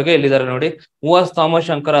ಬುರ್ಕಿನೋ ಫ್ಯಾಸೋಗೆ. ಇಲ್ಲಿದ್ದಾರೆ ನೋಡಿ, was Thomas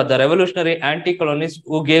Shankara the revolutionary aunty ಕೊಲೋನಿಸ್ಟ್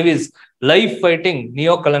who gave is life fighting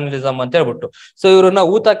neo ಕಲೋನಿಸಮ್ ಅಂತ ಹೇಳ್ಬಿಟ್ಟು. ಸೊ ಇವ್ರನ್ನ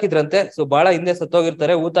ಊತಾಕಿದ್ರಂತೆ. ಸೊ ಬಹಳ ಹಿಂದೆ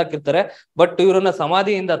ಸತ್ತೋಗಿರ್ತಾರೆ, ಊತಾಕಿರ್ತಾರೆ. ಬಟ್ ಇವ್ರನ್ನ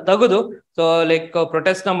ಸಮಾಧಿಯಿಂದ ತೆಗೆದು ಸೊ ಲೈಕ್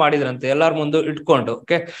ಪ್ರೊಟೆಸ್ಟ್ ನ ಮಾಡಿದ್ರಂತೆ ಎಲ್ಲಾರ ಮುಂದೆ ಇಟ್ಕೊಂಡು.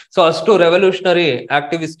 ಓಕೆ, ಸೊ ಅಷ್ಟು ರೆವಲ್ಯೂಷನರಿ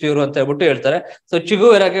ಆಕ್ಟಿವಿಸ್ಟ್ ಇವರು ಅಂತ ಹೇಳ್ಬಿಟ್ಟು ಹೇಳ್ತಾರೆ. ಸೊ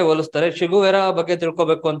ಚಿಗುವೆರಾಗೆ ಹೋಲಿಸ್ತಾರೆ. ಚಿಗುವೆರಾ ಬಗ್ಗೆ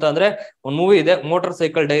ತಿಳ್ಕೊಬೇಕು ಅಂತ ಅಂದ್ರೆ ಒಂದು ಮೂವಿ ಇದೆ, ಮೋಟಾರ್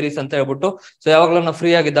ಸೈಕಲ್ ಡೈರೀಸ್ ಅಂತ ಹೇಳ್ಬಿಟ್ಟು. ಸೊ ಯಾವಾಗ್ಲೂ ನಾವು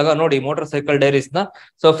ಫ್ರೀ ಆಗಿದ್ದಾಗ ನೋಡಿ ಮೋಟಾರ್ ಸೈಕಲ್ ಡೈರೀಸ್ ನ.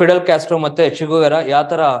 ಸೊ ಫಿಡೆಲ್ ಕ್ಯಾಸ್ಟ್ರೋ ಮತ್ತೆ ಚಿಗುವೆರಾ ಯಾವ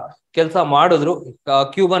ತರ ಕೆಲಸ ಮಾಡಿದ್ರು,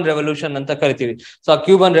 ಕ್ಯೂಬನ್ ರೆವಲ್ಯೂಷನ್ ಅಂತ ಕರಿತೀವಿ. ಸೊ ಆ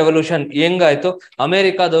ಕ್ಯೂಬನ್ ರೆವಲ್ಯೂಷನ್ ಹೆಂಗಾಯ್ತು,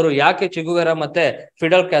 ಅಮೆರಿಕಾದವರು ಯಾಕೆ ಚಿಗುವೆರಾ ಮತ್ತೆ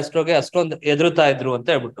ಫಿಡೆಲ್ ಕ್ಯಾಸ್ಟ್ರೋಗೆ ಅಷ್ಟೊಂದು ಎದುರುತ್ತಾ ಇದ್ರು ಅಂತ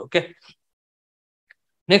ಹೇಳ್ಬಿಟ್ಟು. ಓಕೆ,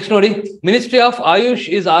 ನೆಕ್ಸ್ಟ್ ನೋಡಿ, ministry of AYUSH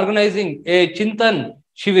is organizing a Chintan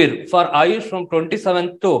Shivir for Ayush from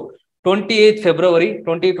 27th to 28th February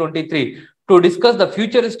 2023 to discuss the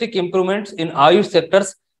futuristic improvements in Ayush sectors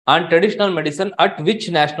and traditional medicine at which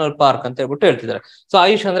national park ಅಂತ ಹೇಳ್ಬಿಟ್ಟು ಹೇಳ್ತಿದ್ದಾರೆ. So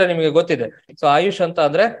AYUSH ಅಂದ್ರೆ ನಿಮಗೆ ಗೊತ್ತಿದೆ. So AYUSH ಅಂತ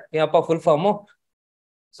ಅಂದ್ರೆ ಏನಪ್ಪ full form?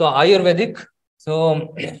 So Ayurvedic, so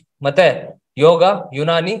ಮತ್ತೆ ಯೋಗ,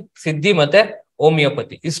 ಯುನಾನಿ, ಸಿದ್ಧಿ ಮತ್ತೆ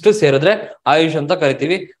ಹೋಮಿಯೋಪತಿ ಇಷ್ಟು ಸೇರಿದ್ರೆ ಆಯುಷ್ ಅಂತ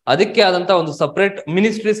ಕರಿತೀವಿ. ಅದಕ್ಕೆ ಆದಂತ ಒಂದು ಸಪರೇಟ್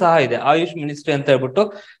ಮಿನಿಸ್ಟ್ರಿ ಸಹ ಇದೆ, ಆಯುಷ್ ಮಿನಿಸ್ಟ್ರಿ ಅಂತ ಹೇಳ್ಬಿಟ್ಟು.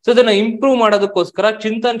 ಸೊ ಇದನ್ನ ಇಂಪ್ರೂವ್ ಮಾಡೋದಕ್ಕೋಸ್ಕರ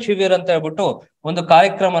ಚಿಂತನ್ ಶಿವಿರ್ ಅಂತ ಹೇಳ್ಬಿಟ್ಟು ಒಂದು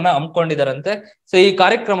ಕಾರ್ಯಕ್ರಮನ ಹಮ್ಮಿಕೊಂಡಿದಾರಂತೆ. ಸೊ ಈ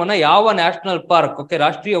ಕಾರ್ಯಕ್ರಮನ ಯಾವ ನ್ಯಾಷನಲ್ ಪಾರ್ಕ್, ಓಕೆ,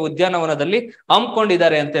 ರಾಷ್ಟ್ರೀಯ ಉದ್ಯಾನವನದಲ್ಲಿ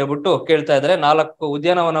ಹಮ್ಮಿಕೊಂಡಿದ್ದಾರೆ ಅಂತ ಹೇಳ್ಬಿಟ್ಟು ಕೇಳ್ತಾ ಇದಾರೆ. 4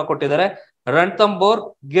 ಉದ್ಯಾನವನ ಕೊಟ್ಟಿದ್ದಾರೆ, ರಣಥಂಬೋರ್,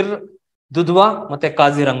 ಗಿರ್, ದುಧ್ವಾ ಮತ್ತೆ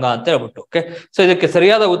ಕಾಜಿರಂಗ ಅಂತ ಹೇಳ್ಬಿಟ್ಟು. ಓಕೆ, ಸೊ ಇದಕ್ಕೆ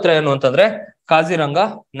ಸರಿಯಾದ ಉತ್ತರ ಏನು ಅಂತಂದ್ರೆ Kaziranga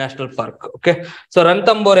national park. Okay, so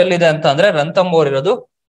Ranthambore ಎಲ್ಲಿದೆ ಅಂತ ಅಂದ್ರೆ ರಣಥಂಬೋರ್ ಇರೋದು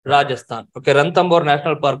Rajasthan. Okay, Ranthambore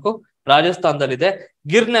national park ರಾಜಸ್ಥಾನದಲ್ಲಿದೆ.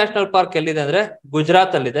 Gir national park ಎಲ್ಲಿದೆ ಅಂದ್ರೆ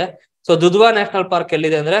ಗುಜರಾತ್ ಅಲ್ಲಿದೆ. ಸೊ ದುಧ್ವಾ ನ್ಯಾಷನಲ್ ಪಾರ್ಕ್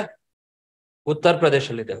ಎಲ್ಲಿದೆ ಅಂದ್ರೆ ಉತ್ತರ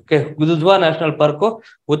ಪ್ರದೇಶಲ್ಲಿದೆ. ಓಕೆ, ದುಧ್ವಾ ನ್ಯಾಷನಲ್ ಪಾರ್ಕ್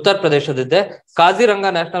ಉತ್ತರ ಪ್ರದೇಶದಿದೆ. ಕಾಜಿರಂಗ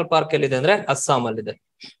ನ್ಯಾಷನಲ್ ಪಾರ್ಕ್ ಎಲ್ಲಿದೆ ಅಂದ್ರೆ ಅಸ್ಸಾಂ ಅಲ್ಲಿದೆ.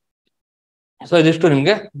 ಸೊ ಇದಿಷ್ಟು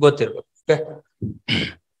ನಿಮ್ಗೆ ಗೊತ್ತಿರ್ಬೇಕು. ಓಕೆ,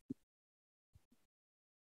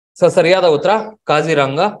 ಸೊ ಸರಿಯಾದ ಉತ್ತರ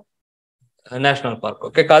Kaziranga national park.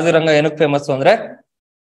 Okay, Kaziranga ಏನಕ್ಕೆ ಫೇಮಸ್ ಅಂದ್ರೆ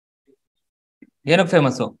ಏನಕ್ಕೆ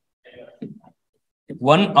famous?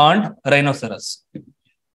 One armed rhinoceros.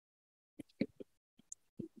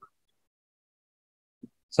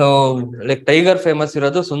 So like tiger famous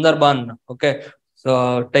ಇರೋದು ಸುಂದರ್ಬಾನ್. ಓಕೆ, ಸೊ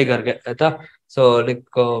ಟೈಗರ್ಗೆ ಆಯ್ತಾ. ಸೊ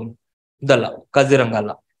ಲೈಕ್ ಇದಲ್ಲ, ಕಾಜಿರಂಗ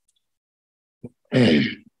ಅಲ್ಲ.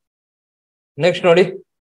 ನೆಕ್ಸ್ಟ್ ನೋಡಿ,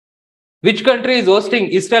 which country is hosting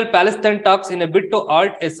Israel-Palestine talks in a bid to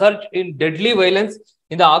halt a surge in deadly violence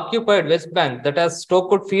in the occupied West Bank that has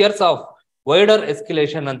stoked fears of wider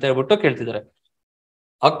escalation ಅಂತ ಹೇಳ್ಬಿಟ್ಟು ಕೇಳ್ತಿದ್ದಾರೆ.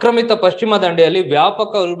 ಆಕ್ರಮಿತ ಪಶ್ಚಿಮ ದಂಡೆಯಲ್ಲಿ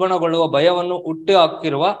ವ್ಯಾಪಕ ಉಲ್ಬಣಗೊಳ್ಳುವ ಭಯವನ್ನು ಹುಟ್ಟು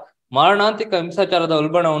ಹಾಕಿರುವ ಮಾರಣಾಂತಿಕ ಹಿಂಸಾಚಾರದ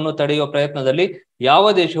ಉಲ್ಬಣವನ್ನು ತಡೆಯುವ ಪ್ರಯತ್ನದಲ್ಲಿ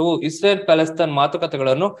ಯಾವ ದೇಶವು ಇಸ್ರೇಲ್ ಪ್ಯಾಲೆಸ್ತೈನ್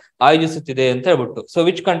ಮಾತುಕತೆಗಳನ್ನು ಆಯೋಜಿಸುತ್ತಿದೆ ಅಂತ ಹೇಳ್ಬಿಟ್ಟು. So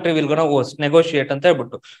which country will gonna host negotiate ಅಂತ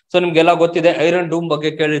ಹೇಳ್ಬಿಟ್ಟು. ಸೊ ನಿಮ್ಗೆಲ್ಲ ಗೊತ್ತಿದೆ, ಐರನ್ ಡೂಮ್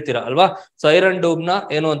ಬಗ್ಗೆ ಕೇಳಿರ್ತೀರಾ ಅಲ್ವಾ. ಸೊ ಐರನ್ ಡೂಮ್ ನ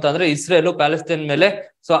ಏನು ಅಂತಂದ್ರೆ ಇಸ್ರೇಲ್ ಪ್ಯಾಲೆಸ್ತೈನ್ ಮೇಲೆ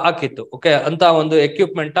ಸೊ ಹಾಕಿತ್ತು. ಓಕೆ, ಅಂತ ಒಂದು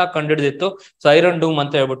ಎಕ್ವಿಪ್ಮೆಂಟ್ ಕಂಡುಹಿಡಿದಿತ್ತು. ಸೊ ಐರನ್ ಡೂಮ್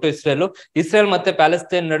ಅಂತ ಹೇಳ್ಬಿಟ್ಟು ಇಸ್ರೇಲ್ ಮತ್ತೆ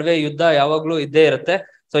ಪ್ಯಾಲೆಸ್ತೈನ್ ನಡುವೆ ಯುದ್ಧ ಯಾವಾಗ್ಲೂ ಇದ್ದೇ ಇರುತ್ತೆ.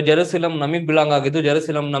 ಸೊ ಜೆರೂಸಲಂ ನಮಿಗ್ ಬಿಲಾಂಗ್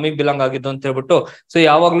ಆಗಿದ್ದು ಅಂತ ಹೇಳ್ಬಿಟ್ಟು ಸೊ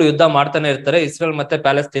ಯಾವಾಗ್ಲೂ ಯುದ್ಧ ಮಾಡ್ತಾನೆ ಇರ್ತಾರೆ ಇಸ್ರೇಲ್ ಮತ್ತೆ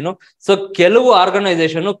ಪ್ಯಾಲೆಸ್ತೈನು. ಸೊ ಕೆಲವು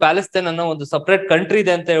ಆರ್ಗನೈಸೇಷನ್ ಪ್ಯಾಲೆಸ್ತೈನ್ ಅನ್ನೋ ಒಂದು ಸಪರೇಟ್ ಕಂಟ್ರಿ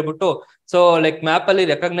ಇದೆ ಅಂತ ಹೇಳ್ಬಿಟ್ಟು ಸೊ ಲೈಕ್ ಮ್ಯಾಪ್ ಅಲ್ಲಿ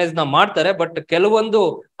ರೆಕಗ್ನೈಸ್ ಮಾಡ್ತಾರೆ. ಬಟ್ ಕೆಲವೊಂದು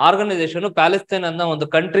ಆರ್ಗನೈಸೇಷನ್ ಪ್ಯಾಲೆಸ್ತೈನ್ ಅನ್ನೋ ಒಂದು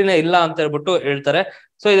ಕಂಟ್ರಿನೇ ಇಲ್ಲ ಅಂತ ಹೇಳ್ಬಿಟ್ಟು ಹೇಳ್ತಾರೆ.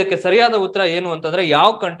 ಸೊ ಇದಕ್ಕೆ ಸರಿಯಾದ ಉತ್ತರ ಏನು ಅಂತಂದ್ರೆ ಯಾವ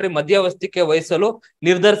ಕಂಟ್ರಿ ಮಧ್ಯವರ್ತಿಕೆ ವಹಿಸಲು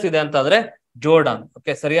ನಿರ್ಧರಿಸಿದೆ ಅಂತಂದ್ರೆ ಜೋರ್ಡಾನ್.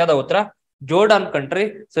 ಓಕೆ, ಸರಿಯಾದ ಉತ್ತರ ಜೋರ್ಡಾನ್ ಕಂಟ್ರಿ.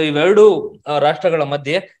 ಸೊ ಇವೆರಡು ರಾಷ್ಟ್ರಗಳ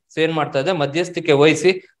ಮಧ್ಯೆ ಸೊ ಏನ್ ಮಾಡ್ತಾ ಇದೆ, ಮಧ್ಯಸ್ಥಿಕೆ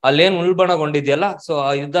ವಹಿಸಿ ಅಲ್ಲೇನ್ ಉಲ್ಬಣಗೊಂಡಿದೆಯಲ್ಲ ಸೊ ಆ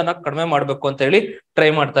ಯುದ್ಧನ ಕಡಿಮೆ ಮಾಡ್ಬೇಕು ಅಂತ ಹೇಳಿ ಟ್ರೈ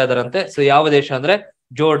ಮಾಡ್ತಾ ಇದಾರಂತೆ. ಸೊ ಯಾವ ದೇಶ ಅಂದ್ರೆ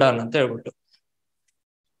ಜೋರ್ಡಾನ್ ಅಂತ ಹೇಳ್ಬಿಟ್ಟು.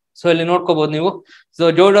 ಸೊ ಇಲ್ಲಿ ನೋಡ್ಕೋಬಹುದು ನೀವು. So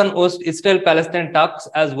Jordan host Israel Palestine tax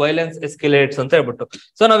as violence ಎಸ್ಕಲೇಟ್ಸ್ ಅಂತ ಹೇಳ್ಬಿಟ್ಟು.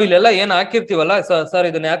 ಸೊ ನಾವ್ ಇಲ್ಲೆಲ್ಲ ಏನ್ ಹಾಕಿರ್ತೀವಲ್ಲ ಸರ್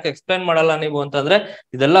ಇದನ್ನ ಯಾಕೆ ಎಕ್ಸ್ಪ್ಲೈನ್ ಮಾಡಲ್ಲ ನೀವು ಅಂತಂದ್ರೆ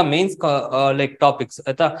ಇದೆಲ್ಲ ಮೇನ್ಸ್ ಲೈಕ್ ಟಾಪಿಕ್ಸ್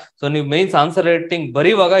ಆಯ್ತಾ. ಸೊ ನೀವು ಮೇನ್ಸ್ ಆನ್ಸರ್ ರೈಟಿಂಗ್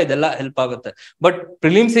ಬರೀವಾಗ ಇದೆಲ್ಲ ಹೆಲ್ಪ್ ಆಗುತ್ತೆ. ಬಟ್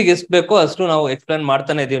ಪ್ರಿಲಿಮ್ಸಿಗೆ ಎಷ್ಟು ಬೇಕೋ ಅಷ್ಟು ನಾವು ಎಕ್ಸ್ಪ್ಲೈನ್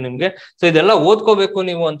ಮಾಡ್ತಾನೆ ಇದೀವಿ ನಿಮ್ಗೆ. ಸೊ ಇದೆಲ್ಲ ಓದ್ಕೋಬೇಕು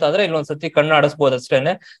ನೀವು ಅಂತಂದ್ರೆ ಇಲ್ಲೊಂದ್ಸತಿ ಕಣ್ಣು ಆಡಿಸ್ಬೋದು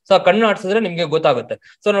ಅಷ್ಟೇನೆ. ಸೊ ಆ ಕಣ್ಣು ಆಡಿಸಿದ್ರೆ ನಿಮ್ಗೆ ಗೊತ್ತಾಗುತ್ತೆ.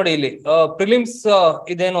 ಸೊ ನೋಡಿ ಇಲ್ಲಿ ಪ್ರಿಲಿಮ್ಸ್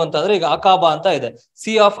ಇದೇನು ಅಂತಂದ್ರೆ ಈಗ ಅಕಾಬಾ ಅಂತ ಇದೆ,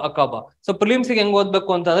 ಸಿ ಆಫ್ ಅಕಾಬಾ. ಸೊ ಪ್ರಿಲಿಮ್ಸಿಗೆ ಹೆಂಗ್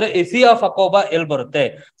ಓದ್ಬೇಕು ಅಂತಂದ್ರೆ ಈ ಸಿ ಆಫ್ ಅಕೋಬಾ ಎಲ್ ಬರುತ್ತೆ,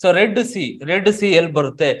 ಸೊ ರೆಡ್ ಸಿ ಎಲ್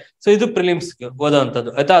ಬರುತ್ತೆ. ಸೊ ಇದು ಪ್ರಿಲಿಮ್ಸ್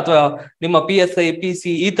ಓದೋವಂಥದ್ದು ಆಯ್ತಾ. ಅಥವಾ ನಿಮ್ಮ PSI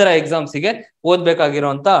PC ಈ ತರ ಎಕ್ಸಾಮ್ಸ್ಗೆ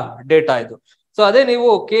ಓದ್ಬೇಕಾಗಿರುವಂತ ಡೇಟಾ ಇದು. ಸೊ ಅದೇ ನೀವು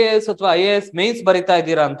KS ಅಥವಾ IAS ಮೇನ್ಸ್ ಬರಿತಾ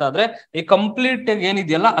ಇದ್ದೀರಾ ಅಂತ ಅಂದ್ರೆ ಈ ಕಂಪ್ಲೀಟ್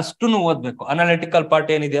ಏನಿದೆಯಲ್ಲ ಅಷ್ಟನ್ನು ಓದ್ಬೇಕು. ಅನಾಲಿಟಿಕಲ್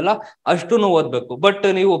ಪಾರ್ಟ್ ಏನಿದೆಯಲ್ಲ ಅಷ್ಟನ್ನು ಓದ್ಬೇಕು. ಬಟ್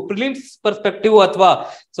ನೀವು ಪ್ರಿಲಿಮ್ಸ್ ಪರ್ಸ್ಪೆಕ್ಟಿವ್ ಅಥವಾ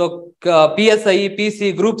so PSI PC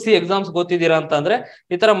group C exams ಗೊತ್ತಿದ್ದೀರಾ ಅಂತ ಅಂದ್ರೆ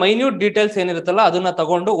ಈ ತರ ಮೈನ್ಯೂಟ್ ಡೀಟೇಲ್ಸ್ ಏನಿರುತ್ತಲ್ಲ ಅದನ್ನ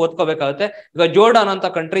ತಗೊಂಡು ಓದ್ಕೋಬೇಕಾಗುತ್ತೆ. ಈಗ ಜೋರ್ಡಾನ್ ಅಂತ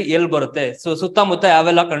ಕಂಟ್ರಿ ಎಲ್ ಬರುತ್ತೆ, ಸೊ ಸುತ್ತಮುತ್ತ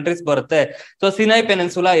ಯಾವೆಲ್ಲ ಕಂಟ್ರೀಸ್ ಬರುತ್ತೆ, ಸೊ ಸಿನೈ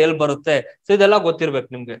ಪೆನಿನ್ಸುಲಾ ಎಲ್ ಬರುತ್ತೆ, ಸೊ ಇದೆಲ್ಲ ಗೊತ್ತಿರ್ಬೇಕು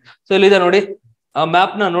ನಿಮ್ಗೆ. ಸೊ ಇಲ್ಲಿದೆ ನೋಡಿ, ಆ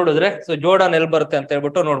ಮ್ಯಾಪ್ ನ ನೋಡಿದ್ರೆ ಸೊ ಜೋರ್ಡಾನ್ ಎಲ್ ಬರುತ್ತೆ ಅಂತ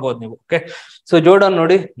ಹೇಳ್ಬಿಟ್ಟು ನೋಡ್ಬೋದು ನೀವು. ಓಕೆ, ಸೊ ಜೋರ್ಡಾನ್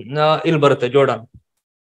ನೋಡಿ ಇಲ್ಲಿ ಬರುತ್ತೆ ಜೋರ್ಡಾನ್.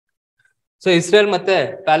 ಸೊ ಇಸ್ರೇಲ್ ಮತ್ತೆ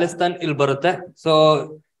ಪ್ಯಾಲೆಸ್ತೈನ್ ಇಲ್ಲಿ ಬರುತ್ತೆ. ಸೊ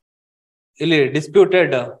ಇಲ್ಲಿ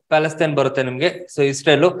ಡಿಸ್ಪ್ಯೂಟೆಡ್ ಪ್ಯಾಲೆಸ್ತೈನ್ ಬರುತ್ತೆ ನಿಮ್ಗೆ. ಸೊ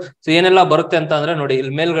ಇಸ್ರೇಲ್ ಸೊ ಏನೆಲ್ಲ ಬರುತ್ತೆ ಅಂತ ಅಂದ್ರೆ ನೋಡಿ,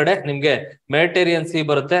 ಇಲ್ಲಿ ಮೇಲ್ಗಡೆ ನಿಮ್ಗೆ ಮೆಡಿಟೇರಿಯನ್ ಸಿ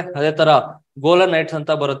ಬರುತ್ತೆ, ಅದೇ ತರ ಗೋಲನ್ ಹೈಟ್ಸ್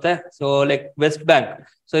ಅಂತ ಬರುತ್ತೆ. So like West bank,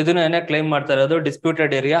 so ಇದನ್ನ ಏನೇ ಕ್ಲೈಮ್ ಮಾಡ್ತಾ ಇರೋದು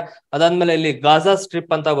ಡಿಸ್ಪ್ಯೂಟೆಡ್ ಏರಿಯಾ. ಅದಾದ್ಮೇಲೆ ಇಲ್ಲಿ ಗಾಜಾ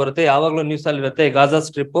ಸ್ಟ್ರಿಪ್ ಅಂತ ಬರುತ್ತೆ, ಯಾವಾಗ್ಲೂ ನ್ಯೂಸ್ ಅಲ್ಲಿ ಇರುತ್ತೆ ಈ ಗಾಜಾ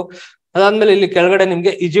ಸ್ಟ್ರಿಪ್. ಅದಾದ್ಮೇಲೆ ಇಲ್ಲಿ ಕೆಳಗಡೆ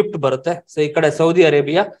ನಿಮ್ಗೆ ಈಜಿಪ್ಟ್ ಬರುತ್ತೆ. ಸೊ ಈ ಕಡೆ ಸೌದಿ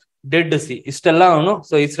ಅರೇಬಿಯಾ, ಡೆಡ್ ಸಿ, ಇಷ್ಟೆಲ್ಲ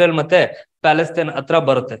ಸೊ ಇಸ್ರೇಲ್ ಮತ್ತೆ ಪ್ಯಾಲೆಸ್ತೈನ್ ಹತ್ರ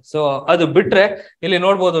ಬರುತ್ತೆ. ಸೊ ಅದು ಬಿಟ್ರೆ ಇಲ್ಲಿ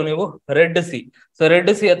ನೋಡ್ಬೋದು ನೀವು red C. So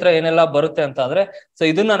red C ಹತ್ರ ಏನೆಲ್ಲ ಬರುತ್ತೆ ಅಂತ ಅಂದ್ರೆ ಸೊ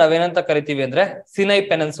ಇದನ್ನ ನಾವೇನಂತ ಕರಿತೀವಿ ಅಂದ್ರೆ ಸಿನೈ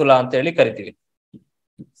ಪೆನಿನ್ಸುಲಾ ಅಂತ ಹೇಳಿ ಕರಿತೀವಿ.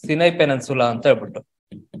 ಸಿನೈ ಪೆನಿನ್ಸುಲಾ ಅಂತ ಹೇಳ್ಬಿಟ್ಟು.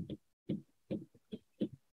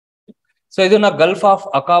 ಸೊ ಇದನ್ನ ಗಲ್ಫ್ ಆಫ್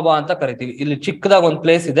ಅಕಾಬಾ ಅಂತ ಕರಿತೀವಿ. ಇಲ್ಲಿ ಚಿಕ್ಕದಾಗ ಒಂದು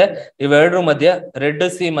ಪ್ಲೇಸ್ ಇದೆ, ಇವೆರಡರ ಮಧ್ಯೆ ರೆಡ್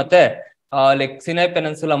ಸಿ ಮತ್ತೆ ಲೈಕ್ ಸಿನೈ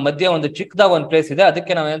ಪೆನಿನ್ಸುಲಾ ಮಧ್ಯೆ ಒಂದು ಚಿಕ್ಕದಾಗ ಒಂದು ಪ್ಲೇಸ್ ಇದೆ,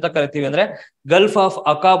 ಅದಕ್ಕೆ ನಾವ್ ಏನಂತ ಕರಿತೀವಿ ಅಂದ್ರೆ ಗಲ್ಫ್ ಆಫ್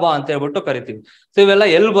ಅಕಾಬಾ ಅಂತ ಹೇಳ್ಬಿಟ್ಟು ಕರಿತೀವಿ. ಸೊ ಇವೆಲ್ಲ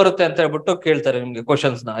ಎಲ್ಲಿ ಬರುತ್ತೆ ಅಂತ ಹೇಳ್ಬಿಟ್ಟು ಕೇಳ್ತಾರೆ ನಿಮ್ಗೆ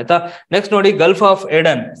ಕ್ವಶನ್ಸ್ ನ, ಆಯ್ತಾ. ನೆಕ್ಸ್ಟ್ ನೋಡಿ ಗಲ್ಫ್ ಆಫ್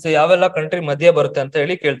ಏಡನ್, ಸೊ ಯಾವೆಲ್ಲ ಕಂಟ್ರಿ ಮಧ್ಯೆ ಬರುತ್ತೆ ಅಂತ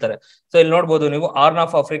ಹೇಳಿ ಕೇಳ್ತಾರೆ. ಸೊ ಇಲ್ಲಿ ನೋಡ್ಬೋದು ನೀವು ಆರ್ನ್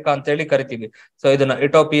ಆಫ್ ಆಫ್ರಿಕಾ ಅಂತ ಹೇಳಿ ಕರಿತೀವಿ. ಸೊ ಇದನ್ನ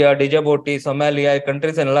ಇಟೋಪಿಯಾ, ಡಿಜೆಬೋಟಿ, ಸೊಮಾಲಿಯಾ ಈ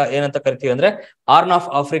ಕಂಟ್ರೀಸ್ ಎಲ್ಲ ಏನಂತ ಕರಿತೀವಿ ಅಂದ್ರೆ ಆರ್ನ್ ಆಫ್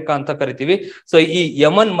ಆಫ್ರಿಕಾ ಅಂತ ಕರಿತೀವಿ. ಸೊ ಈ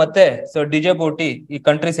ಯಮನ್ ಮತ್ತೆ ಡಿಜೆಬೋಟಿ ಈ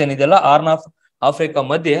ಕಂಟ್ರೀಸ್ ಏನಿದೆಯಲ್ಲ ಆರ್ನ್ ಆಫ್ ಆಫ್ರಿಕಾ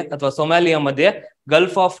ಮಧ್ಯೆ ಅಥವಾ ಸೊಮಾಲಿಯಾ ಮಧ್ಯೆ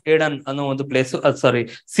ಗಲ್ಫ್ ಆಫ್ ಏಡನ್ ಅನ್ನೋ ಒಂದು ಪ್ಲೇಸ್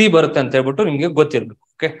ಸಿ ಬರುತ್ತೆ ಅಂತ ಹೇಳ್ಬಿಟ್ಟು ನಿಮ್ಗೆ ಗೊತ್ತಿರ್ಬೇಕು.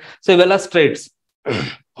 ಓಕೆ, ಸೊ ಇವೆಲ್ಲ ಸ್ಟ್ರೇಟ್ಸ್.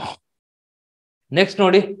 ನೆಕ್ಸ್ಟ್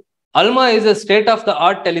ನೋಡಿ, Alma is a state of the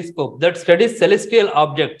art telescope that studies celestial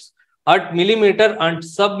objects at millimetre and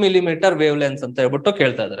sub millimetre wave lens ಅಂತ ಹೇಳ್ಬಿಟ್ಟು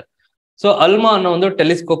ಕೇಳ್ತಾ ಇದಾರೆ. ಸೊ ಅಲ್ಮಾ ಅನ್ನೋ ಒಂದು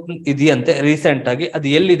ಟೆಲಿಸ್ಕೋಪ್ ಇದೆಯಂತೆ ರೀಸೆಂಟ್ ಆಗಿ, ಅದು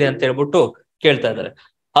ಎಲ್ಲಿದೆ ಅಂತ ಹೇಳ್ಬಿಟ್ಟು ಕೇಳ್ತಾ ಇದಾರೆ.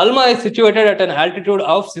 Alma is situated at an altitude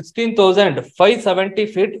of 16,570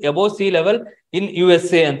 feet above sea level in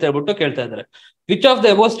USA ಅಂತ ಹೇಳ್ಬಿಟ್ಟು ಕೇಳ್ತಾ ಇದ್ದಾರೆ. Which of the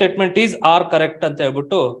above statement is are correct ಅಂತ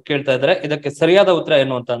ಹೇಳ್ಬಿಟ್ಟು ಕೇಳ್ತಾ ಇದ್ದಾರೆ. ಇದಕ್ಕೆ ಸರಿಯಾದ ಉತ್ತರ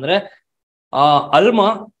ಏನು ಅಂತಂದ್ರೆ ಅಲ್ಮಾ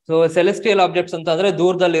ಸೆಲೆಸ್ಟಿಯಲ್ ಆಬ್ಜೆಕ್ಟ್ಸ್ ಅಂತ ಅಂದ್ರೆ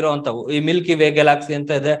ದೂರದಲ್ಲಿರುವಂತವು, ಈ ಮಿಲ್ಕಿ ವೇ ಗ್ಯಾಲಾಕ್ಸಿ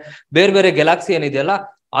ಅಂತ ಇದೆ, ಬೇರೆ ಬೇರೆ ಗ್ಯಾಲಾಕ್ಸಿ ಏನಿದೆಯಲ್ಲ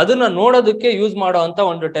ಅದನ್ನ ನೋಡೋದಕ್ಕೆ ಯೂಸ್ ಮಾಡುವಂತ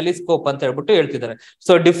ಒಂದು ಟೆಲಿಸ್ಕೋಪ್ ಅಂತ ಹೇಳ್ಬಿಟ್ಟು ಹೇಳ್ತಿದ್ದಾರೆ.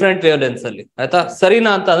 ಸೊ ಡಿಫ್ರೆಂಟ್ ವೇವ್ ಲೆನ್ಸ್ ಅಲ್ಲಿ, ಆಯ್ತಾ.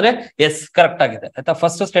 ಸರಿನಾ ಅಂತ ಅಂದ್ರೆ ಎಸ್ ಕರೆಕ್ಟ್ ಆಗಿದೆ, ಆಯ್ತಾ.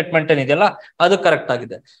 ಫಸ್ಟ್ ಸ್ಟೇಟ್ಮೆಂಟ್ ಏನಿದೆಯಲ್ಲ ಅದು ಕರೆಕ್ಟ್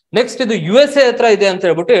ಆಗಿದೆ. ನೆಕ್ಸ್ಟ್ ಇದು USA ಹತ್ರ ಇದೆ ಅಂತ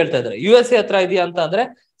ಹೇಳ್ಬಿಟ್ಟು ಹೇಳ್ತಾ ಇದ್ದಾರೆ. USA ಹತ್ರ ಇದೆಯಾ ಅಂತ ಅಂದ್ರೆ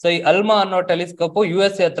ಸೊ ಈ ಅಲ್ಮಾ ಅನ್ನೋ ಟೆಲಿಸ್ಕೋಪ್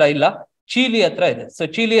USA ಹತ್ರ ಇಲ್ಲ, ಚೀಲಿ ಹತ್ರ ಇದೆ. ಸೊ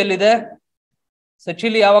ಚೀಲಿ ಎಲ್ಲಿದೆ? ಸೊ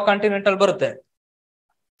ಚೀಲಿ ಯಾವ ಕಾಂಟಿನೆಂಟ್ ಅಲ್ಲಿ ಬರುತ್ತೆ?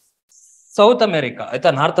 ಸೌತ್ ಅಮೆರಿಕಾ, ಆಯ್ತಾ.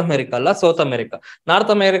 ನಾರ್ತ್ ಅಮೆರಿಕಾ ಅಲ್ಲ, ಸೌತ್ ಅಮೆರಿಕಾ.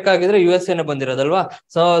 ನಾರ್ತ್ ಅಮೆರಿಕಾ ಆಗಿದ್ರೆ USA ನೇ ಬಂದಿರೋದಲ್ವಾ,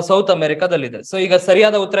 ಸೊ ಸೌತ್ ಅಮೆರಿಕಾದಲ್ಲಿದೆ. ಸೊ ಈಗ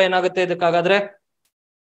ಸರಿಯಾದ ಉತ್ತರ ಏನಾಗುತ್ತೆ ಇದಕ್ಕಾಗಾದ್ರೆ?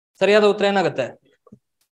 ಸರಿಯಾದ ಉತ್ತರ ಏನಾಗುತ್ತೆ?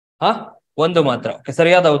 ಒಂದು ಮಾತ್ರ.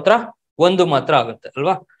 ಸರಿಯಾದ ಉತ್ತರ ಒಂದು ಮಾತ್ರ ಆಗುತ್ತೆ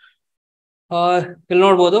ಅಲ್ವಾ. ಇಲ್ಲಿ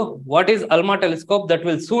ನೋಡ್ಬೋದು, what is Alma telescope that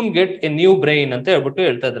will soon get A new brain ಅಂತ ಹೇಳ್ಬಿಟ್ಟು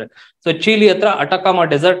ಹೇಳ್ತಾ ಇದ್ರೆ. ಸೊ ಚೀಲಿ ಹತ್ರ ಅಟಕಾಮಾ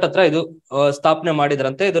ಡೆಸರ್ಟ್ ಹತ್ರ ಇದು ಸ್ಥಾಪನೆ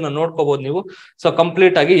ಮಾಡಿದ್ರಂತೆ. ಇದನ್ನ ನೋಡ್ಕೋಬಹುದು ನೀವು. ಸೊ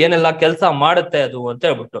ಕಂಪ್ಲೀಟ್ ಆಗಿ ಏನೆಲ್ಲ ಕೆಲಸ ಮಾಡುತ್ತೆ ಅದು ಅಂತ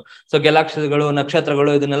ಹೇಳ್ಬಿಟ್ಟು. ಸೊ ಗ್ಯಾಲಾಕ್ಸಿಗಳು,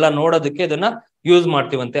 ನಕ್ಷತ್ರಗಳು ಇದನ್ನೆಲ್ಲ ನೋಡೋದಕ್ಕೆ ಇದನ್ನ ಯೂಸ್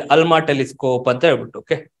ಮಾಡ್ತೀವಂತೆ, ಅಲ್ಮಾ ಟೆಲಿಸ್ಕೋಪ್ ಅಂತ ಹೇಳ್ಬಿಟ್ಟು.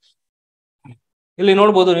 ಓಕೆ, ಇಲ್ಲಿ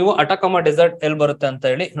ನೋಡ್ಬೋದು ನೀವು ಅಟಕಾಮಾ ಡೆಸರ್ಟ್ ಎಲ್ಲಿ ಬರುತ್ತೆ ಅಂತ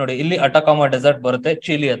ಹೇಳಿ. ನೋಡಿ ಇಲ್ಲಿ ಅಟಕಾಮಾ ಡೆಸರ್ಟ್ ಬರುತ್ತೆ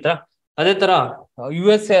ಚೀಲಿ ಹತ್ರ. ಅದೇ ತರ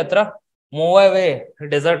USA ಹತ್ರ ಮೊಹಾವೆ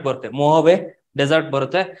ಡೆಸರ್ಟ್ ಬರುತ್ತೆ, ಮೊಹಾವೆ ಡೆಸರ್ಟ್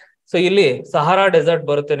ಬರುತ್ತೆ. ಸೊ ಇಲ್ಲಿ ಸಹಾರಾ ಡೆಸರ್ಟ್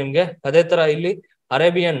ಬರುತ್ತೆ ನಿಮ್ಗೆ. ಅದೇ ತರ ಇಲ್ಲಿ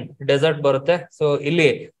ಅರೇಬಿಯನ್ ಡೆಸರ್ಟ್ ಬರುತ್ತೆ. ಸೊ ಇಲ್ಲಿ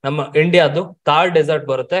ನಮ್ಮ ಇಂಡಿಯಾದು ಥಾರ್ ಡೆಸರ್ಟ್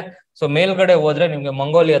ಬರುತ್ತೆ. ಸೊ ಮೇಲ್ಗಡೆ ಹೋದ್ರೆ ನಿಮ್ಗೆ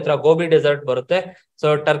ಮಂಗೋಲಿಯಾ ಹತ್ರ ಗೋಬಿ ಡೆಸರ್ಟ್ ಬರುತ್ತೆ. ಸೊ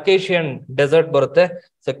ಟರ್ಕೇಶಿಯನ್ ಡೆಸರ್ಟ್ ಬರುತ್ತೆ.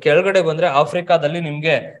 ಸೊ ಕೆಳಗಡೆ ಬಂದ್ರೆ ಆಫ್ರಿಕಾದಲ್ಲಿ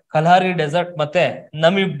ನಿಮ್ಗೆ ಕಲ್ಹಾರಿ ಡೆಸರ್ಟ್ ಮತ್ತೆ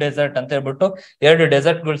ನಮೀಬ್ ಡೆಸರ್ಟ್ ಅಂತ ಹೇಳ್ಬಿಟ್ಟು 2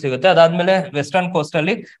 ಡೆಸರ್ಟ್ ಗಳು ಸಿಗುತ್ತೆ. ಅದಾದ್ಮೇಲೆ ವೆಸ್ಟರ್ನ್ ಕೋಸ್ಟ್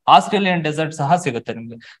ಅಲ್ಲಿ ಆಸ್ಟ್ರೇಲಿಯನ್ ಡೆಸರ್ಟ್ ಸಹ ಸಿಗುತ್ತೆ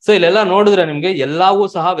ನಿಮ್ಗೆ. ಸೊ ಇಲ್ಲೆಲ್ಲ ನೋಡಿದ್ರೆ ನಿಮ್ಗೆ ಎಲ್ಲವೂ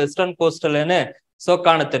ಸಹ ವೆಸ್ಟರ್ನ್ ಕೋಸ್ಟ್ ಅಲ್ಲೇನೆ ಸೊ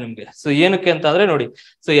ಕಾಣುತ್ತೆ ನಿಮ್ಗೆ. ಸೊ ಏನಕ್ಕೆ ಅಂತ ಅಂದ್ರೆ ನೋಡಿ,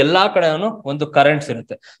 ಸೊ ಎಲ್ಲಾ ಕಡೆನೂ ಒಂದು ಕರೆಂಟ್ಸ್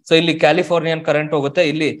ಇರುತ್ತೆ. ಸೊ ಇಲ್ಲಿ ಕ್ಯಾಲಿಫೋರ್ನಿಯನ್ ಕರೆಂಟ್ ಹೋಗುತ್ತೆ,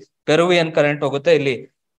 ಇಲ್ಲಿ ಪೆರುವಿಯನ್ ಕರೆಂಟ್ ಹೋಗುತ್ತೆ, ಇಲ್ಲಿ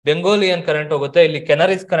ಬೆಂಗೋಲಿಯನ್ ಕರೆಂಟ್ ಹೋಗುತ್ತೆ, ಇಲ್ಲಿ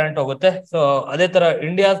ಕೆನರೀಸ್ ಕರೆಂಟ್ ಹೋಗುತ್ತೆ. ಸೊ ಅದೇ ತರ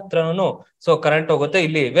ಇಂಡಿಯಾ ಹತ್ರನು ಸೊ ಕರೆಂಟ್ ಹೋಗುತ್ತೆ,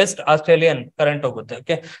 ಇಲ್ಲಿ ವೆಸ್ಟ್ ಆಸ್ಟ್ರೇಲಿಯನ್ ಕರೆಂಟ್ ಹೋಗುತ್ತೆ.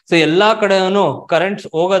 ಓಕೆ, ಸೊ ಎಲ್ಲಾ ಕಡೆನೂ ಕರೆಂಟ್ಸ್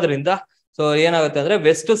ಹೋಗೋದ್ರಿಂದ ಸೊ ಏನಾಗುತ್ತೆ ಅಂದ್ರೆ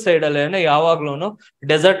ವೆಸ್ಟ್ ಸೈಡ್ ಅಲ್ಲೇನೆ ಯಾವಾಗ್ಲೂ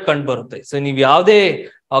ಡೆಸರ್ಟ್ ಕಂಡು ಬರುತ್ತೆ. ಸೊ ನೀವ್ ಯಾವ್ದೇ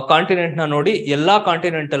ಕಾಂಟಿನೆಂಟ್ ನ ನೋಡಿ, ಎಲ್ಲಾ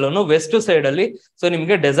ಕಾಂಟಿನೆಂಟ್ ಅಲ್ಲೂ ವೆಸ್ಟ್ ಸೈಡ್ ಅಲ್ಲಿ ಸೊ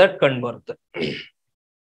ನಿಮ್ಗೆ ಡೆಸರ್ಟ್ ಕಂಡು ಬರುತ್ತೆ.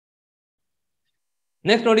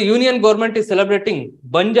 ನೆಕ್ಸ್ಟ್ ನೋಡಿ, union government is celebrating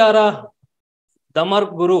Banjara ದಮರ್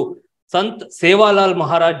Guru ಸಂತ್ Sevalal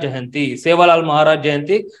Maharaj Jayanti. Sevalal Maharaj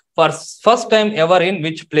Jayanti for first time ever in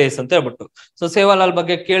which place ಅಂತ ಹೇಳ್ಬಿಟ್ಟು. ಸೊ ಸೇವಾಲಾಲ್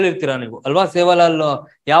ಬಗ್ಗೆ ಕೇಳಿರ್ತೀರಾ ನೀವು ಅಲ್ವಾ. ಸೇವಾಲಾಲ್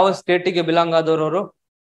ಯಾವ ಸ್ಟೇಟಿಗೆ ಬಿಲಾಂಗ್ ಆದವರು?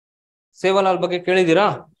 ಸೇವಾಲಾಲ್ ಬಗ್ಗೆ ಕೇಳಿದೀರಾ?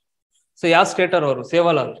 ಸೊ ಯಾವ ಸ್ಟೇಟ್ ಅವರು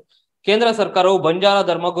ಸೇವಾಲಾಲ್? ಕೇಂದ್ರ ಸರ್ಕಾರವು ಬಂಜಾರ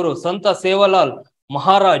ಧರ್ಮಗುರು ಸಂತ ಸೇವಾಲಾಲ್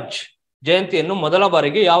ಮಹಾರಾಜ್ ಜಯಂತಿಯನ್ನು ಮೊದಲ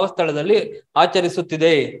ಬಾರಿಗೆ ಯಾವ ಸ್ಥಳದಲ್ಲಿ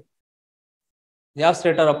ಆಚರಿಸುತ್ತಿದೆ? ಯಾವ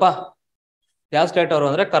ಸ್ಟೇಟ್ ಅವರಪ್ಪ? ಯಾವ ಸ್ಟೇಟ್ ಅವರು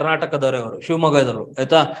ಅಂದ್ರೆ ಕರ್ನಾಟಕದವರವರು, ಶಿವಮೊಗ್ಗದವರು,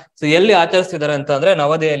 ಆಯ್ತಾ. ಸೊ ಎಲ್ಲಿ ಆಚರಿಸ್ತಿದ್ದಾರೆ ಅಂತ ಅಂದ್ರೆ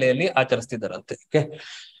ನವದೆಹಲಿಯಲ್ಲಿ ಆಚರಿಸ್ತಿದ್ದಾರಂತೆ. ಓಕೆ,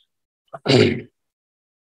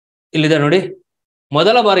 ಇಲ್ಲಿದೆ ನೋಡಿ,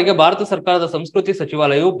 ಮೊದಲ ಬಾರಿಗೆ ಭಾರತ ಸರ್ಕಾರದ ಸಂಸ್ಕೃತಿ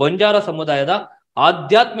ಸಚಿವಾಲಯವು ಬಂಜಾರ ಸಮುದಾಯದ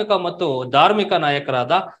ಆಧ್ಯಾತ್ಮಿಕ ಮತ್ತು ಧಾರ್ಮಿಕ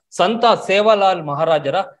ನಾಯಕರಾದ ಸಂತ ಸೇವಾಲಾಲ್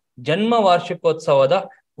ಮಹಾರಾಜರ ಜನ್ಮ ವಾರ್ಷಿಕೋತ್ಸವದ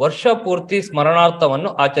ವರ್ಷ ಪೂರ್ತಿ ಸ್ಮರಣಾರ್ಥವನ್ನು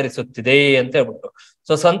ಆಚರಿಸುತ್ತಿದೆ ಅಂತ ಹೇಳ್ಬಿಟ್ಟು.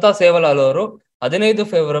 ಸೊ ಸಂತ ಸೇವಾಲಾಲ್ ಅವರು 15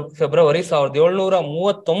 ಫೆಬ್ರವರಿ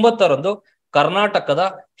 1739 ಕರ್ನಾಟಕದ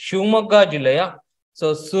ಶಿವಮೊಗ್ಗ ಜಿಲ್ಲೆಯ ಸೊ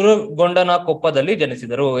ಸುರಗೊಂಡನಕೊಪ್ಪದಲ್ಲಿ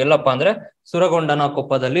ಜನಿಸಿದರು. ಎಲ್ಲಪ್ಪ ಅಂದ್ರೆ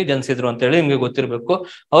ಸುರಗೊಂಡನಕೊಪ್ಪದಲ್ಲಿ ಜನಿಸಿದ್ರು ಅಂತ ಹೇಳಿ ನಿಮ್ಗೆ ಗೊತ್ತಿರ್ಬೇಕು.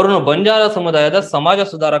 ಅವರನ್ನು ಬಂಜಾರ ಸಮುದಾಯದ ಸಮಾಜ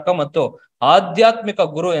ಸುಧಾರಕ ಮತ್ತು ಆಧ್ಯಾತ್ಮಿಕ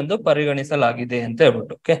ಗುರು ಎಂದು ಪರಿಗಣಿಸಲಾಗಿದೆ ಅಂತ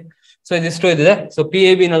ಹೇಳ್ಬಿಟ್ಟು. ಓಕೆ, ಸೊ ಇದಿಷ್ಟು ಇದೆ. ಸೊ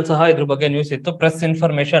PAB ನಲ್ಲಿ ಸಹ ಇದ್ರ ಬಗ್ಗೆ ನ್ಯೂಸ್ ಇತ್ತು, ಪ್ರೆಸ್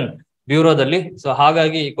ಇನ್ಫಾರ್ಮೇಶನ್ ಬ್ಯೂರೋದಲ್ಲಿ. ಸೊ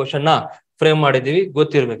ಹಾಗಾಗಿ ಈ ಕ್ವಶನ್ ನ ಫ್ರೇಮ್ ಮಾಡಿದೀವಿ,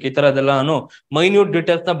 ಗೊತ್ತಿರ್ಬೇಕು. ಈ ತರದೆಲ್ಲಾನು ಮೈನ್ಯೂಟ್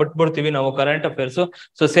ಡೀಟೇಲ್ಸ್ ನ ಬಿಟ್ಬಿಡ್ತೀವಿ ನಾವು ಕರೆಂಟ್ ಅಫೇರ್ಸ್.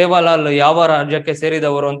 ಸೊ ಸೇವಾಲಾಲ್ ಯಾವ ರಾಜ್ಯಕ್ಕೆ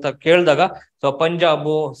ಸೇರಿದವರು ಅಂತ ಕೇಳಿದಾಗ ಸೊ ಪಂಜಾಬ್,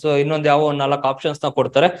 ಸೊ ಇನ್ನೊಂದು ಯಾವ 4 ಆಪ್ಷನ್ಸ್ ನ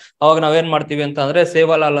ಕೊಡ್ತಾರೆ. ಅವಾಗ ನಾವೇನ್ ಮಾಡ್ತೀವಿ ಅಂತ ಅಂದ್ರೆ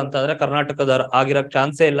ಸೇವಾಲಾಲ್ ಅಂತ ಅಂದ್ರೆ ಕರ್ನಾಟಕದ ಆಗಿರಕ್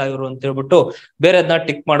ಚಾನ್ಸೇ ಇಲ್ಲ ಇವರು ಅಂತ ಹೇಳ್ಬಿಟ್ಟು ಬೇರೆದನ್ನ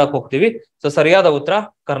ಟಿಕ್ ಮಾಡಕ್ ಹೋಗ್ತೀವಿ. ಸೊ ಸರಿಯಾದ ಉತ್ತರ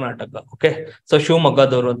ಕರ್ನಾಟಕ. ಓಕೆ, ಸೊ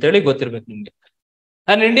ಶಿವಮೊಗ್ಗದವರು ಅಂತ ಹೇಳಿ ಗೊತ್ತಿರ್ಬೇಕು ನಿಮ್ಗೆ.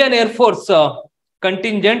 An Indian Air Force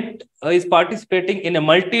contingent is participating in a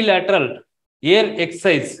multilateral air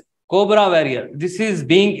exercise Cobra Warrior. This is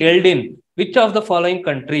being held in which of the following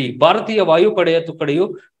country? ಭಾರತೀಯ ವಾಯುಪಡೆಯ ತುಕಡಿಯು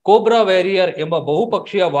ಕೋಬ್ರಾ ವ್ಯಾರಿಯರ್ ಎಂಬ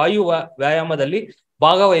ಬಹುಪಕ್ಷೀಯ ವಾಯು ವ್ಯಾಯಾಮದಲ್ಲಿ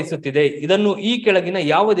ಭಾಗವಹಿಸುತ್ತಿದೆ. ಇದನ್ನು ಈ ಕೆಳಗಿನ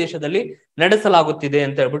ಯಾವ ದೇಶದಲ್ಲಿ ನಡೆಸಲಾಗುತ್ತಿದೆ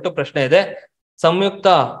ಅಂತ ಹೇಳ್ಬಿಟ್ಟು ಪ್ರಶ್ನೆ ಇದೆ. ಸಂಯುಕ್ತ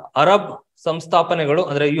ಅರಬ್ ಸಂಸ್ಥಾಪನೆಗಳು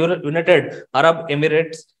ಅಂದ್ರೆ United Arab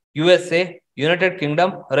Emirates, USA, United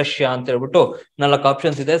Kingdom, Russia ಅಂತ ಹೇಳ್ಬಿಟ್ಟು 4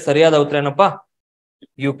 ಆಪ್ಷನ್ಸ್ ಇದೆ. ಸರಿಯಾದ ಉತ್ತರ ಏನಪ್ಪಾ?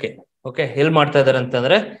 UK. ಓಕೆ, ಎಲ್ಲಿ ಮಾಡ್ತಾ ಇದಾರೆ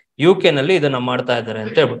ಅಂತಂದ್ರೆ UK ನಲ್ಲಿ ಇದನ್ನ ಮಾಡ್ತಾ ಇದ್ದಾರೆ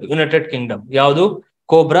ಅಂತ ಹೇಳ್ಬಿಟ್ಟು. ಯುನೈಟೆಡ್ ಕಿಂಗ್ಡಮ್ ಯಾವುದು?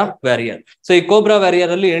 ಕೋಬ್ರಾ ವ್ಯಾರಿಯರ್. ಸೊ ಈ ಕೋಬ್ರಾ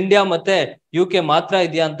ವ್ಯಾರಿಯರ್ ಅಲ್ಲಿ ಇಂಡಿಯಾ ಮತ್ತೆ UK ಮಾತ್ರ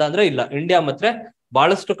ಇದೆಯಾ ಅಂತ ಅಂದ್ರೆ ಇಲ್ಲ, ಇಂಡಿಯಾ ಮತ್ತೆ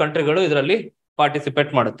ಬಹಳಷ್ಟು ಕಂಟ್ರಿಗಳು ಇದರಲ್ಲಿ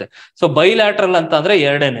ಪಾರ್ಟಿಸಿಪೇಟ್ ಮಾಡುತ್ತೆ. ಸೊ ಬೈಲ್ಯಾಟ್ರಲ್ ಅಂತ ಅಂದ್ರೆ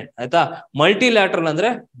ಎರಡೇನೆ ಆಯ್ತಾ. ಮಲ್ಟಿಲ್ಯಾಟ್ರಲ್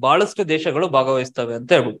ಅಂದ್ರೆ ಬಹಳಷ್ಟು ದೇಶಗಳು ಭಾಗವಹಿಸ್ತವೆ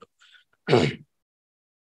ಅಂತ ಹೇಳ್ಬಿಟ್ಟು.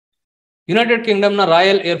 ಯುನೈಟೆಡ್ ಕಿಂಗ್ಡಮ್ ನ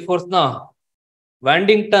ರಾಯಲ್ ಏರ್ಫೋರ್ಸ್ ನ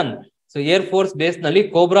ವ್ಯಾಂಡಿಂಗ್ಟನ್ ಏರ್ ಫೋರ್ಸ್ ಬೇಸ್ ನಲ್ಲಿ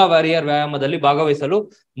ಕೋಬ್ರಾ ವಾರಿಯರ್ ವ್ಯಾಯಾಮದಲ್ಲಿ ಭಾಗವಹಿಸಲು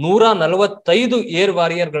 145 ಏರ್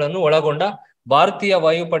ವಾರಿಯರ್ ಗಳನ್ನು ಒಳಗೊಂಡ ಭಾರತೀಯ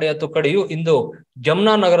ವಾಯುಪಡೆಯ ತುಕಡಿಯು ಇಂದು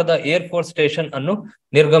ಜಮ್ನಾ ನಗರದ ಏರ್ ಫೋರ್ಸ್ ಸ್ಟೇಷನ್ ಅನ್ನು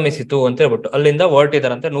ನಿರ್ಗಮಿಸಿತು ಅಂತ ಹೇಳ್ಬಿಟ್ಟು ಅಲ್ಲಿಂದ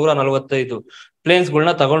ಹೊರಟಿದಾರಂತೆ. 145 ಪ್ಲೇನ್ಸ್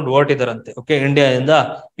ಗಳನ್ನ ತಗೊಂಡು ಹೊರಟಿದಾರಂತೆ. ಓಕೆ, ಇಂಡಿಯಾದಿಂದ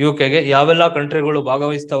UKಗೆ ಯಾವೆಲ್ಲಾ ಕಂಟ್ರಿಗಳು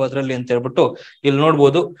ಭಾಗವಹಿಸ್ತಾವ ಅದ್ರಲ್ಲಿ ಅಂತ ಹೇಳ್ಬಿಟ್ಟು ಇಲ್ಲಿ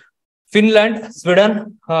ನೋಡ್ಬೋದು. Finland, Sweden,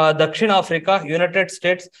 Dakshina Africa, United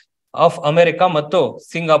States of America ಮತ್ತು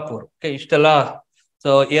ಸಿಂಗಾಪುರ್. ಓಕೆ, ಇಷ್ಟೆಲ್ಲ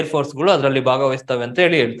ಸೊ ಏರ್ ಫೋರ್ಸ್ ಗಳು ಅದರಲ್ಲಿ ಭಾಗವಹಿಸ್ತವೆ ಅಂತ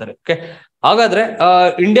ಹೇಳಿ ಹೇಳ್ತಾರೆ. ಓಕೆ, ಹಾಗಾದ್ರೆ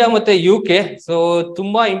ಇಂಡಿಯಾ ಮತ್ತೆ UK ಸೊ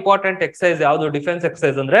ತುಂಬಾ ಇಂಪಾರ್ಟೆಂಟ್ ಎಕ್ಸಸೈಸ್ ಯಾವ್ದು ಡಿಫೆನ್ಸ್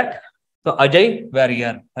ಎಕ್ಸಸೈಸ್ ಅಂದ್ರೆ ಸೊ ಅಜಯ್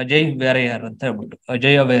ವ್ಯಾರಿಯರ್ ಅಂತ ಹೇಳ್ಬಿಟ್ಟು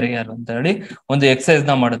ಅಜಯ ವ್ಯಾರಿಯರ್ ಅಂತ ಹೇಳಿ ಒಂದು ಎಕ್ಸಸೈಸ್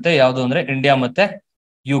ನ ಮಾಡುತ್ತೆ. ಯಾವ್ದು ಅಂದ್ರೆ ಇಂಡಿಯಾ ಮತ್ತೆ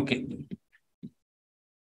UK.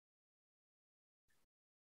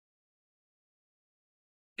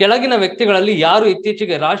 ಕೆಳಗಿನ ವ್ಯಕ್ತಿಗಳಲ್ಲಿ ಯಾರು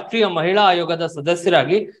ಇತ್ತೀಚೆಗೆ ರಾಷ್ಟ್ರೀಯ ಮಹಿಳಾ ಆಯೋಗದ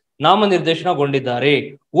ಸದಸ್ಯರಾಗಿ ನಾಮನಿರ್ದೇಶನಗೊಂಡಿದ್ದಾರೆ?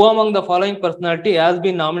 Who among the following personality has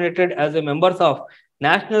been nominated as a members of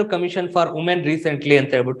National Commission for Women recently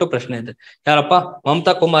ಅಂತ ಹೇಳ್ಬಿಟ್ಟು ಪ್ರಶ್ನೆ ಇದೆ. ಯಾರಪ್ಪ?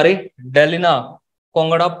 ಮಮತಾ ಕುಮಾರಿ, ಡೆಲಿನಾ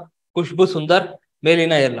ಕೊಂಗಡಪ್, ಖುಷ್ಬು ಸುಂದರ್,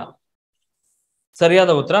 ಮೇಲಿನಾ ಎಲ್ಲಾ.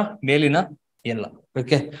 ಸರಿಯಾದ ಉತ್ತರ ಮೇಲಿನಾ ಎಲ್ಲಾ.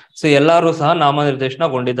 ಓಕೆ, ಸೊ ಎಲ್ಲಾರು ಸಹ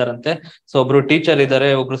ನಾಮನಿರ್ದೇಶನಗೊಂಡಿದ್ದಾರಂತೆ. ಸೊ ಒಬ್ರು ಟೀಚರ್ ಇದ್ದಾರೆ,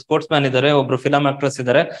 ಒಬ್ರು ಸ್ಪೋರ್ಟ್ಸ್ ಮ್ಯಾನ್ ಇದ್ದಾರೆ, ಒಬ್ರು ಫಿಲಂ ಆಕ್ಟ್ರೆಸ್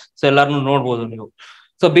ಇದ್ದಾರೆ. ಸೊ ಎಲ್ಲಾರನ್ನು ನೋಡ್ಬೋದು ನೀವು.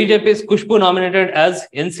 So BJP Khushbu nominated as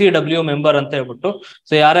NCW member ಅಂತ ಹೇಳ್ಬಿಟ್ಟು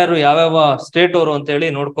ಸೊ ಯಾರ್ಯಾರು ಯಾವ್ಯಾವ ಸ್ಟೇಟ್ ಅವರು ಅಂತ ಹೇಳಿ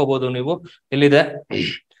ನೋಡ್ಕೋಬಹುದು ನೀವು. ಇಲ್ಲಿದೆ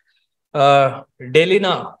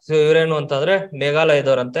ಡೆಲಿನಾ, ಸೊ ಇವರೇನು ಅಂತಂದ್ರೆ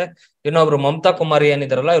ಮೇಘಾಲಯದವರಂತೆ. ಇನ್ನೊಬ್ರು ಮಮತಾ ಕುಮಾರಿ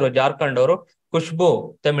ಏನಿದಾರಲ್ಲ ಇವರು ಜಾರ್ಖಂಡ್ ಅವರು, ಖುಷ್ಬು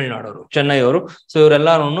ತಮಿಳ್ನಾಡವರು, ಚೆನ್ನೈ ಅವರು. ಸೊ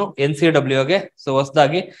ಇವರೆಲ್ಲಾನು NCWಗೆ ಸೊ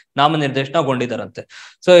ಹೊಸದಾಗಿ ನಾಮನಿರ್ದೇಶನಗೊಂಡಿದ್ದಾರಂತೆ.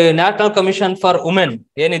 So national commission for women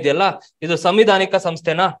ಏನಿದೆಯಲ್ಲ ಇದು ಸಂವಿಧಾನಿಕ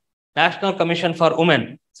ಸಂಸ್ಥೆನಾ? National commission for women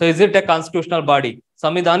so is it A constitutional body?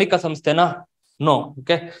 ಸಂವಿಧಾನಿಕ ಸಂಸ್ಥೆನಾ? No.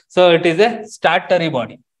 Okay, so it is A statutory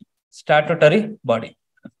body.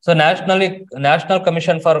 So national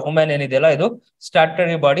commission for women ಏನಿದೆಯಲ್ಲ ಇದು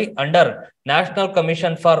statutory body under national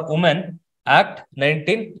commission for women act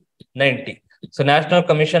 1990. So national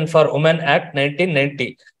commission for women act 1990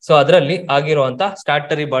 so ಅದರಲ್ಲಿ ಆಗಿರುವಂತ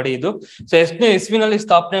statutory body ಇದು. So ಎಷ್ಟನೇ ಇಸ್ವಿನಲ್ಲಿ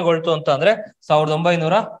ಸ್ಥಾಪನೆಗೊಳ್ತು ಅಂತ ಅಂದ್ರೆ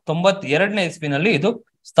 1992ನೇ ಇಸ್ವಿನಲ್ಲಿ ಇದು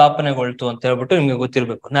ಸ್ಥಾಪನೆಗೊಳ್ತು ಅಂತ ಹೇಳ್ಬಿಟ್ಟು ನಿಮ್ಗೆ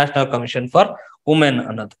ಗೊತ್ತಿರ್ಬೇಕು. ನ್ಯಾಷನಲ್ ಕಮಿಷನ್ ಫಾರ್ ವುಮೆನ್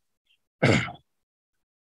ಅನ್ನೋದು.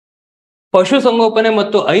 ಪಶುಸಂಗೋಪನೆ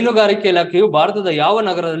ಮತ್ತು ಹೈನುಗಾರಿಕೆ ಇಲಾಖೆಯು ಭಾರತದ ಯಾವ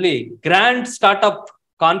ನಗರದಲ್ಲಿ ಗ್ರ್ಯಾಂಡ್ ಸ್ಟಾರ್ಟ್ಅಪ್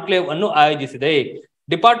ಕಾನ್ಕ್ಲೇವ್ ಅನ್ನು ಆಯೋಜಿಸಿದೆ?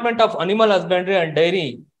 Department of animal husbandry and dairy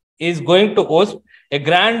is going to host A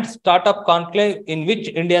grand startup conclave in which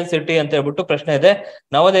Indian city ಅಂತ ಹೇಳ್ಬಿಟ್ಟು ಪ್ರಶ್ನೆ ಇದೆ.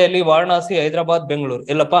 ನವದೆಹಲಿ, ವಾರಣಾಸಿ, ಹೈದರಾಬಾದ್, ಬೆಂಗಳೂರು.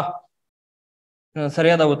 ಎಲ್ಲಪ್ಪ?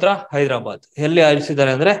 ಸರಿಯಾದ ಉತ್ತರ ಹೈದರಾಬಾದ್. ಎಲ್ಲಿ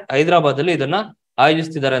ಆಯೋಜಿಸಿದ್ದಾರೆ ಅಂದ್ರೆ ಹೈದರಾಬಾದ್ ಅಲ್ಲಿ ಇದನ್ನ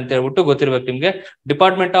ಆಯೋಜಿಸ್ತಿದ್ದಾರೆ ಅಂತ ಹೇಳ್ಬಿಟ್ಟು ಗೊತ್ತಿರ್ಬೇಕು ನಿಮ್ಗೆ.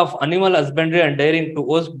 Department of animal husbandry and dairying to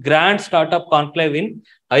host grand startup conclave in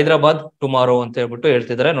Hyderabad tomorrow ಅಂತ ಹೇಳ್ಬಿಟ್ಟು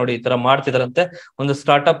ಹೇಳ್ತಿದ್ದಾರೆ. ನೋಡಿ, ಈ ತರ ಮಾಡ್ತಿದಾರಂತೆ ಒಂದು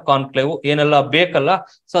ಸ್ಟಾರ್ಟ್ಅಪ್ ಕಾನ್ಕ್ಲೇವ್. ಏನೆಲ್ಲ ಬೇಕಲ್ಲ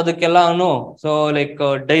ಸೊ ಅದಕ್ಕೆಲ್ಲಾನು ಸೊ ಲೈಕ್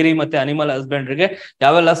ಡೈರಿ ಮತ್ತೆ ಅನಿಮಲ್ ಹಸ್ಬೆಂಡ್ರಿಗೆ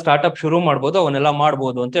ಯಾವೆಲ್ಲ ಸ್ಟಾರ್ಟ್ಅಪ್ ಶುರು ಮಾಡ್ಬೋದು ಅವನ್ನೆಲ್ಲ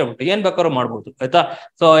ಮಾಡ್ಬೋದು ಅಂತ ಹೇಳ್ಬಿಟ್ಟು ಏನ್ ಬೇಕಾದ್ರೂ ಮಾಡ್ಬೋದು ಆಯ್ತಾ.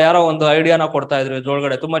 ಸೊ ಯಾರೋ ಒಂದು ಐಡಿಯಾನ ಕೊಡ್ತಾ ಇದ್ರು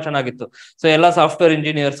ಇದ್ರೊಳಗಡೆ, ತುಂಬಾ ಚೆನ್ನಾಗಿತ್ತು. ಸೊ ಎಲ್ಲಾ ಸಾಫ್ಟ್ವೇರ್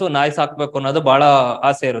ಇಂಜಿನಿಯರ್ಸ್ ನಾಯಿ ಸಾಕ್ಬೇಕು ಅನ್ನೋದು ಬಹಳ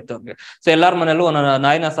ಆಸೆ ಇರುತ್ತೆ ಅವ್ರಿಗೆ. ಸೊ ಎಲ್ಲಾರ ಮನೇಲೂ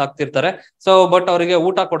ನಾಯಿನ ಸಾಕ್ತಿರ್ತಾರೆ. ಸೊ ಬಟ್ ಅವರಿಗೆ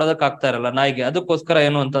ಊಟ ಕೊಡೋದಕ್ಕೆ ಆಗ್ತಾ ಇರಲ್ಲ ನಾಯಿಗೆ. ಅದಕ್ಕೋಸ್ಕರ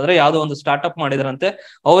ಏನು ಅಂತಂದ್ರೆ ಯಾವ್ದೋ ಒಂದು ಸ್ಟಾರ್ಟ್ಅಪ್ ಮಾಡಿದ್ರಂತೆ.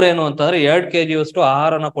 ಅವ್ರೇನು ಅಂತಂದ್ರೆ 2 kg ಅಷ್ಟು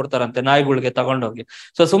ಆಹಾರನ ಆಹಾರನ ಕೊಡ್ತಾರಂತೆ ನಾಯಿಗಳಿಗೆ ತಗೊಂಡೋಗಿ.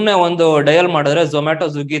 ಸೊ ಸುಮ್ನೆ ಒಂದು ಡಯಲ್ ಮಾಡಿದ್ರೆ ಝೊಮ್ಯಾಟೊ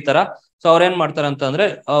ಸ್ವಿಗ್ಗಿ ತರ ಸೊ ಅವ್ರೇನ್ ಮಾಡ್ತಾರಂತಂದ್ರೆ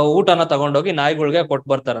ಊಟನ ತಗೊಂಡೋಗಿ ನಾಯಿಗಳಿಗೆ ಕೊಟ್ಟು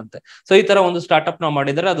ಬರ್ತಾರಂತೆ. ಸೊ ಈ ತರ ಒಂದು ಸ್ಟಾರ್ಟ್ಅಪ್ ನ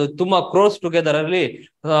ಮಾಡಿದ್ರೆ ಅದು ತುಂಬಾ ಕ್ರೋಸ್ ಟುಗೆದರ್ ಅಲ್ಲಿ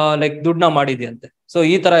ಲೈಕ್ ದುಡ್ಡನ್ನ ಮಾಡಿದೆಯಂತೆ. ಸೊ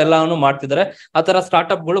ಈ ತರ ಎಲ್ಲಾನು ಮಾಡ್ತಿದ್ದಾರೆ. ಆ ತರ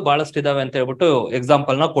ಸ್ಟಾರ್ಟ್ಅಪ್ ಗಳು ಬಹಳಷ್ಟು ಇದಾವೆ ಅಂತ ಹೇಳ್ಬಿಟ್ಟು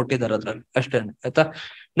ಎಕ್ಸಾಂಪಲ್ ನ ಕೊಟ್ಟಿದ್ದಾರೆ ಅದ್ರಲ್ಲಿ ಅಷ್ಟೇನೆ ಆಯ್ತಾ.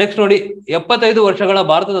 ನೆಕ್ಸ್ಟ್ ನೋಡಿ, 75 ವರ್ಷಗಳ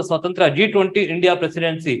ಭಾರತದ ಸ್ವಾತಂತ್ರ್ಯ, G20 India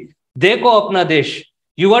presidency, Dekho Apna ದೇಶ್,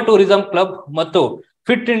 ಯುವ ಟೂರಿಸಂ ಕ್ಲಬ್ ಮತ್ತು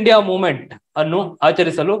ಫಿಟ್ ಇಂಡಿಯಾ ಮೂವ್ಮೆಂಟ್ ಅನ್ನು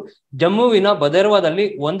ಆಚರಿಸಲು ಜಮ್ಮುವಿನ ಬದೇರ್ವಾದಲ್ಲಿ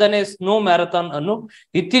 1ನೇ ಸ್ನೋ ಮ್ಯಾರಥಾನ್ ಅನ್ನು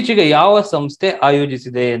ಇತ್ತೀಚೆಗೆ ಯಾವ ಸಂಸ್ಥೆ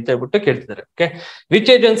ಆಯೋಜಿಸಿದೆ ಅಂತ ಹೇಳ್ಬಿಟ್ಟು ಕೇಳ್ತಿದ್ದಾರೆ. ಓಕೆ, ವಿಚ್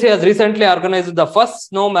ಏಜೆನ್ಸಿ ಹಸ್ recently organised the first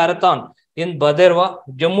snow marathon in ಬದೇರ್ವಾ,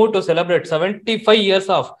 Jammu to celebrate 75 years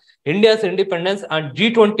of India's independence and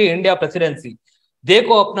G20 India presidency,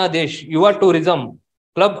 Dekho Apna ದೇಶ್, ಯುವ tourism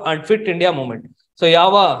club and fit India movement. So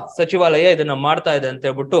ಯಾವ ಸಚಿವಾಲಯ ಇದನ್ನ ಮಾಡ್ತಾ ಇದೆ ಅಂತ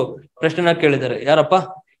ಹೇಳ್ಬಿಟ್ಟು ಪ್ರಶ್ನೆನ ಕೇಳಿದ್ದಾರೆ. ಯಾರಪ್ಪ?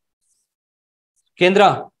 ಕೇಂದ್ರ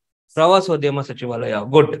ಪ್ರವಾಸೋದ್ಯಮ ಸಚಿವಾಲಯ.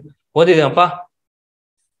 Good, ಓದಿದೆಯಪ್ಪ.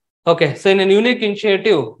 Okay, so in a unique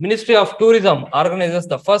initiative, Ministry of Tourism organizes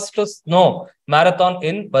the first snow marathon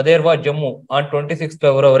in Baderwa, Jammu on 26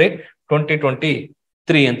 February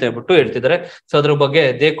 2023 ಅಂತ ಹೇಳ್ಬಿಟ್ಟು ಹೇಳ್ತಿದ್ದಾರೆ. ಸೊ ಅದ್ರ ಬಗ್ಗೆ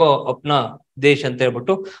ದೇಖೋ ಅಪ್ನಾ ದೇಶ್ ಅಂತ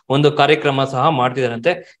ಹೇಳ್ಬಿಟ್ಟು ಒಂದು ಕಾರ್ಯಕ್ರಮ ಸಹ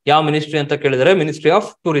ಮಾಡ್ತಿದಾರಂತೆ. ಯಾವ ಮಿನಿಸ್ಟ್ರಿ ಅಂತ ಕೇಳಿದರೆ ಮಿನಿಸ್ಟ್ರಿ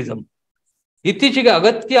ಆಫ್ ಟೂರಿಸಂ. ಇತ್ತೀಚೆಗೆ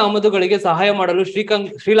ಅಗತ್ಯ ಆಮದುಗಳಿಗೆ ಸಹಾಯ ಮಾಡಲು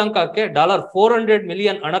ಶ್ರೀಲಂಕಾಕ್ಕೆ $400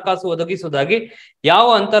 million ಹಣಕಾಸು ಒದಗಿಸುವುದಾಗಿ ಯಾವ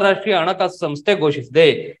ಅಂತಾರಾಷ್ಟ್ರೀಯ ಹಣಕಾಸು ಸಂಸ್ಥೆ ಘೋಷಿಸಿದೆ?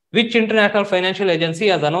 ವಿಚ್ ಇಂಟರ್ನ್ಯಾಷನಲ್ ಫೈನಾನ್ಷಿಯಲ್ ಏಜೆನ್ಸಿ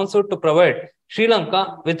ಹಸ್ announced to provide Sri Lanka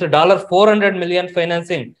with $400 million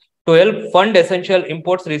financing to help fund essential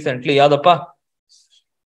imports recently? ಯಾವ್ದಪ್ಪ?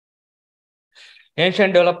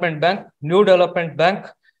 Asian development bank, new development bank,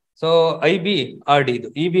 so IBRD. ಇದು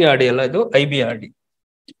EBRD ಅಲ್ಲ, ಇದು IBRD.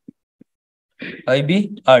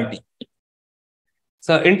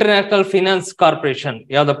 So international finance corporation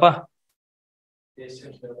ಯಾವ್ದಪ್ಪ?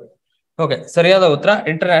 ಓಕೆ, ಸರಿಯಾದ ಉತ್ತರ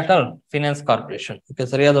international finance corporation. Okay,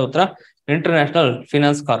 ಸರಿಯಾದ ಉತ್ತರ international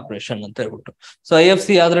finance corporation ಅಂತ ಹೇಳ್ಬಿಟ್ಟು. ಸೊ IFC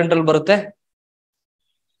ಯಾವ್ದ್ರ ಅಂಡರ್ ಬರುತ್ತೆ?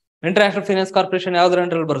 ಇಂಟರ್ನ್ಯಾಷನಲ್ ಫಿನಾನ್ಸ್ ಕಾರ್ಪೊರೇಷನ್ ಯಾವ್ದ್ರ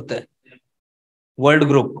ಅಂಡರ್ ಬರುತ್ತೆ? World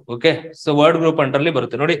group. Okay, so world group under ಅಲ್ಲಿ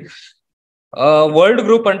ಬರುತ್ತೆ. ನೋಡಿ, ವರ್ಲ್ಡ್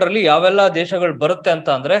ಗ್ರೂಪ್ ಅಂಡರ್ ಅಲ್ಲಿ ಯಾವೆಲ್ಲ ದೇಶಗಳು ಬರುತ್ತೆ ಅಂತ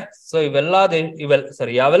ಅಂದ್ರೆ, ಸೊ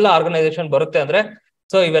ಯಾವೆಲ್ಲ ಆರ್ಗನೈಸೇಷನ್ ಬರುತ್ತೆ ಅಂದ್ರೆ,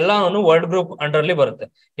 ಸೊ ಇವೆಲ್ಲಾನು ವರ್ಲ್ಡ್ ಗ್ರೂಪ್ ಅಂಡರ್ ಅಲ್ಲಿ ಬರುತ್ತೆ.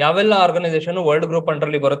 ಯಾವೆಲ್ಲ ಆರ್ಗನೈಸೇಷನ್ ವರ್ಲ್ಡ್ ಗ್ರೂಪ್ ಅಂಡರ್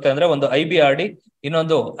ಅಲ್ಲಿ ಬರುತ್ತೆ ಅಂದ್ರೆ, ಒಂದು IBRD,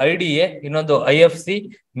 ಇನ್ನೊಂದು IDA, ಇನ್ನೊಂದು IFC,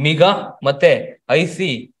 ಮಿಗಾ ಮತ್ತೆ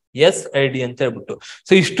ICSID ಅಂತ ಹೇಳ್ಬಿಟ್ಟು.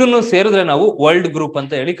 ಸೊ ಇಷ್ಟನ್ನು ಸೇರಿದ್ರೆ ನಾವು ವರ್ಲ್ಡ್ ಗ್ರೂಪ್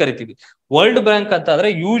ಅಂತ ಹೇಳಿ ಕರಿತೀವಿ. ವರ್ಲ್ಡ್ ಬ್ಯಾಂಕ್ ಅಂತ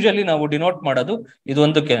ಆದ್ರೆ ಯೂಶಲಿ ನಾವು ಡಿನೋಟ್ ಮಾಡೋದು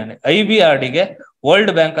ಇದೊಂದಕ್ಕೇನೆ. IBRD ಗೆ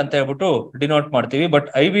ವರ್ಲ್ಡ್ ಬ್ಯಾಂಕ್ ಅಂತ ಹೇಳ್ಬಿಟ್ಟು ಡಿನೋಟ್ ಮಾಡ್ತೀವಿ. ಬಟ್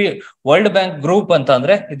ವರ್ಲ್ಡ್ ಬ್ಯಾಂಕ್ ಗ್ರೂಪ್ ಅಂತ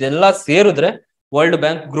ಅಂದ್ರೆ ಇದೆಲ್ಲ ಸೇರಿದ್ರೆ ವರ್ಲ್ಡ್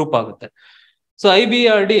ಬ್ಯಾಂಕ್ ಗ್ರೂಪ್ ಆಗುತ್ತೆ. ಸೊ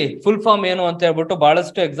IBRD ಫುಲ್ ಫಾರ್ಮ್ ಏನು ಅಂತ ಹೇಳ್ಬಿಟ್ಟು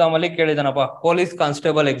ಬಹಳಷ್ಟು ಎಕ್ಸಾಮ್ ಅಲ್ಲಿ ಕೇಳಿದಾನಪ್ಪ. ಪೊಲೀಸ್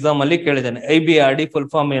ಕಾನ್ಸ್ಟೇಬಲ್ ಎಕ್ಸಾಮ್ ಅಲ್ಲಿ ಕೇಳಿದ್ದಾನೆ. IBRD ಫುಲ್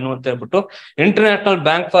ಫಾರ್ಮ್ ಏನು ಅಂತ ಹೇಳ್ಬಿಟ್ಟು international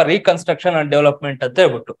bank for reconstruction and development ಅಂತ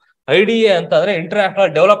ಹೇಳ್ಬಿಟ್ಟು. IDA ಅಂತ ಅಂದ್ರೆ ಇಂಟರ್ನ್ಯಾಷನಲ್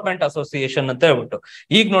ಡೆವಲಪ್ಮೆಂಟ್ ಅಸೋಸಿಯೇಷನ್ ಅಂತ ಹೇಳ್ಬಿಟ್ಟು.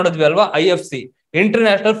 ಈಗ ನೋಡಿದ್ವಿ ಅಲ್ವಾ, IFC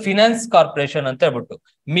ಇಂಟರ್ನ್ಯಾಷನಲ್ ಫಿನಾನ್ಸ್ ಕಾರ್ಪೊರೇಷನ್ ಅಂತ ಹೇಳ್ಬಿಟ್ಟು.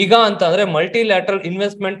 ಮಿಗಾ ಅಂತ ಅಂದ್ರೆ ಮಲ್ಟಿಲ್ಯಾಟರಲ್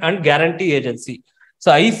investment and guarantee agency. So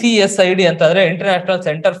ICSID ಅಂತ ಅಂದ್ರೆ international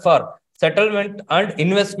centre for settlement and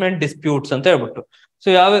investment disputes ಅಂತ ಹೇಳ್ಬಿಟ್ಟು. ಸೊ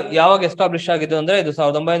ಯಾವಾಗ ಎಸ್ಟಾಬ್ಲಿಷ್ ಆಗಿದೆ ಅಂದ್ರೆ ಇದು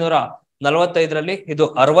 1945ರಲ್ಲಿ, ಇದು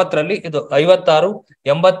 60ರಲ್ಲಿ, ಇದು 56,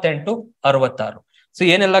 88, 66. ಸೊ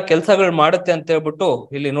ಏನೆಲ್ಲ ಕೆಲಸಗಳು ಮಾಡುತ್ತೆ ಅಂತ ಹೇಳ್ಬಿಟ್ಟು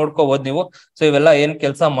ಇಲ್ಲಿ ನೋಡ್ಕೋಬಹುದು ನೀವು. ಸೊ ಇವೆಲ್ಲ ಏನ್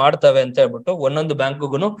ಕೆಲಸ ಮಾಡ್ತವೆ ಅಂತ ಹೇಳ್ಬಿಟ್ಟು ಒಂದೊಂದು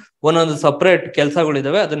ಬ್ಯಾಂಕ್ಗೂ ಒಂದೊಂದು separate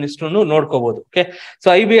ಕೆಲಸಗಳಿದಾವೆ, ಅದನ್ನಿಷ್ಟು ನೋಡ್ಕೋಬಹುದು. Okay, so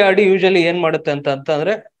IBRD usually ಏನ್ ಮಾಡುತ್ತೆ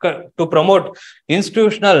ಅಂತಂದ್ರೆ to promote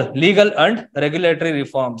institutional, legal and regulatory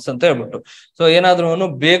reforms ಅಂತ ಹೇಳ್ಬಿಟ್ಟು. ಸೊ ಏನಾದ್ರೂ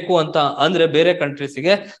ಬೇಕು ಅಂತ ಅಂದ್ರೆ ಬೇರೆ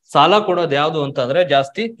ಕಂಟ್ರೀಸ್ಗೆ ಸಾಲ ಕೊಡೋದು ಯಾವ್ದು ಅಂತ ಅಂದ್ರೆ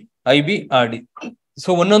ಜಾಸ್ತಿ IBRD. ಸೊ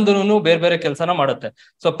ಒಂದೊಂದು ಬೇರೆ ಬೇರೆ ಕೆಲಸನ ಮಾಡುತ್ತೆ.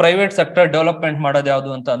 ಸೊ ಪ್ರೈವೇಟ್ ಸೆಕ್ಟರ್ ಡೆವಲಪ್ಮೆಂಟ್ ಮಾಡೋದು ಯಾವ್ದು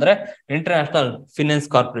ಅಂತ ಅಂದ್ರೆ ಇಂಟರ್ನ್ಯಾಷನಲ್ ಫಿನಾನ್ಸ್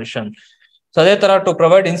ಕಾರ್ಪೊರೇಷನ್. ಸೊ ಅದೇ ತರ to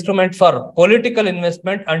provide instrument for political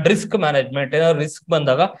investment and risk management. ಏನಾದ್ರು ರಿಸ್ಕ್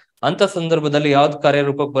ಬಂದಾಗ ಅಂತ ಸಂದರ್ಭದಲ್ಲಿ ಯಾವ್ದು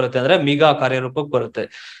ಕಾರ್ಯರೂಪಕ್ಕೆ ಬರುತ್ತೆ ಅಂದ್ರೆ ಮಿಗಾ ಕಾರ್ಯರೂಪಕ್ಕೆ ಬರುತ್ತೆ.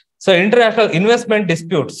 ಸೊ ಇಂಟರ್ನ್ಯಾಷನಲ್ ಇನ್ವೆಸ್ಟ್ಮೆಂಟ್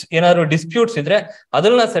ಡಿಸ್ಪ್ಯೂಟ್ಸ್, ಏನಾದ್ರು ಡಿಸ್ಪ್ಯೂಟ್ಸ್ ಇದ್ರೆ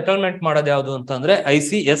ಅದನ್ನ ಸೆಟಲ್ಮೆಂಟ್ ಮಾಡೋದು ಯಾವ್ದು ಅಂತ ಅಂದ್ರೆ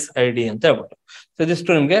ICSID ಅಂತ ಹೇಳ್ಬಿಟ್ಟು. ಸೊ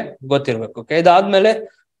ಇದಿಷ್ಟು ನಿಮ್ಗೆ ಗೊತ್ತಿರ್ಬೇಕು. ಓಕೆ, ಇದಾದ್ಮೇಲೆ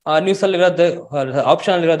ನ್ಯೂಸ್ ಅಲ್ಲಿ ಇರೋದು,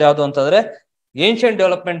 ಆಪ್ಷನ್ ಅಲ್ಲಿ ಇರೋದು ಯಾವ್ದು ಅಂತಂದ್ರೆ ಏನ್ಷಿಯನ್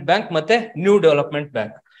ಡೆವಲಪ್ಮೆಂಟ್ ಬ್ಯಾಂಕ್ ಮತ್ತೆ ನ್ಯೂ ಡೆವಲಪ್ಮೆಂಟ್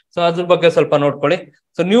ಬ್ಯಾಂಕ್. ಸೊ ಅದ್ರ ಬಗ್ಗೆ ಸ್ವಲ್ಪ ನೋಡ್ಕೊಳ್ಳಿ.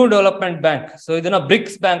 So new development bank, so ಇದನ್ನ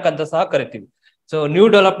ಬ್ರಿಕ್ಸ್ ಬ್ಯಾಂಕ್ ಅಂತ ಸಹ ಕರಿತೀವಿ. ಸೊ ನ್ಯೂ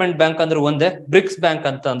ಡೆವಲಪ್ಮೆಂಟ್ ಬ್ಯಾಂಕ್ ಅಂದ್ರೆ ಒಂದೇ, ಬ್ರಿಕ್ಸ್ ಬ್ಯಾಂಕ್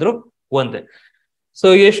ಅಂತ ಅಂದ್ರು ಒಂದೇ. ಸೊ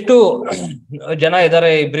ಎಷ್ಟು ಜನ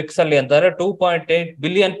ಇದಾರೆ ಈ ಬ್ರಿಕ್ಸ್ ಅಲ್ಲಿ ಅಂತಂದ್ರೆ 2.8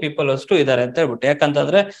 ಬಿಲಿಯನ್ ಪೀಪಲ್ ಅಷ್ಟು ಇದಾರೆ ಅಂತ ಹೇಳ್ಬಿಟ್ಟು.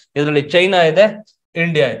 ಯಾಕಂತಂದ್ರೆ ಇದರಲ್ಲಿ ಚೈನಾ ಇದೆ,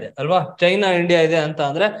 ಇಂಡಿಯಾ ಇದೆ ಅಲ್ವಾ. ಚೈನಾ, ಇಂಡಿಯಾ ಇದೆ ಅಂತ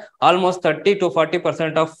ಅಂದ್ರೆ almost 30 to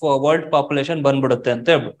 40% of world population ಬಂದ್ಬಿಡುತ್ತೆ ಅಂತ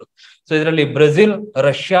ಹೇಳ್ಬಿಟ್ಟು. ಸೊ ಇದರಲ್ಲಿ ಬ್ರೆಜಿಲ್,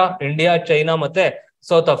 ರಷ್ಯಾ, ಇಂಡಿಯಾ, ಚೈನಾ ಮತ್ತೆ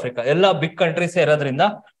ಸೌತ್ ಆಫ್ರಿಕಾ ಎಲ್ಲ ಬಿಗ್ ಕಂಟ್ರೀಸ್ ಇರೋದ್ರಿಂದ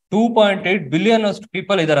 2.8 ಬಿಲಿಯನ್ ಅಷ್ಟು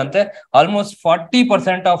people ಇದಾರಂತೆ. Almost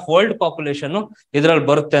 40% of world population ಇದ್ರಲ್ಲಿ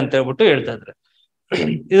ಬರುತ್ತೆ ಅಂತ ಹೇಳ್ಬಿಟ್ಟು ಹೇಳ್ತಾ ಇದ್ರೆ.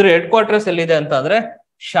 ಇದ್ರ ಹೆಡ್ ಕ್ವಾರ್ಟರ್ಸ್ ಎಲ್ಲಿದೆ ಅಂತ ಅಂದ್ರೆ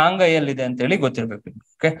ಶಾಂಘೈಯಲ್ಲಿ ಇದೆ ಅಂತ ಹೇಳಿ ಗೊತ್ತಿರ್ಬೇಕು.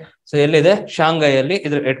 ಓಕೆ, ಸೊ ಎಲ್ಲಿದೆ? ಶಾಂಘೈಯಲ್ಲಿ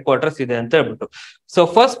ಇದ್ರ ಹೆಡ್ ಕ್ವಾರ್ಟರ್ಸ್ ಇದೆ ಅಂತ ಹೇಳ್ಬಿಟ್ಟು. So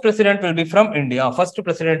first president will be from India. First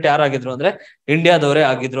president ಯಾರಾಗಿದ್ರು ಅಂದ್ರೆ ಇಂಡಿಯಾದವರೇ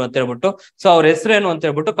ಆಗಿದ್ರು ಅಂತ ಹೇಳ್ಬಿಟ್ಟು. ಸೊ ಅವ್ರ ಹೆಸರೇನು ಅಂತ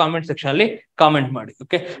ಹೇಳ್ಬಿಟ್ಟು ಕಾಮೆಂಟ್ ಸೆಕ್ಷನ್ ಅಲ್ಲಿ ಕಾಮೆಂಟ್ ಮಾಡಿ.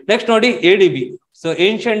 ಓಕೆ, ನೆಕ್ಸ್ಟ್ ನೋಡಿ ADB. So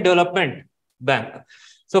ancient development bank.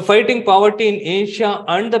 So fighting poverty in Asia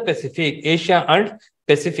and the Pacific. Asia and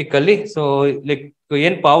Pacific ಅಲ್ಲಿ ಸೊ ಲೈಕ್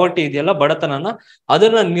ಏನ್ ಪಾವರ್ಟಿ ಇದೆಯಲ್ಲ, ಬಡತನನ,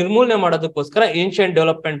 ಅದನ್ನ ನಿರ್ಮೂಲನೆ ಮಾಡೋದಕ್ಕೋಸ್ಕರ ಏನ್ಷಿಯಂಟ್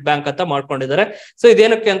ಡೆವಲಪ್ಮೆಂಟ್ ಬ್ಯಾಂಕ್ ಅಂತ ಮಾಡ್ಕೊಂಡಿದ್ದಾರೆ. ಸೊ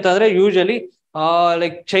ಇದೇನಕ್ಕೆ ಅಂತಂದ್ರೆ ಯೂಶಲಿ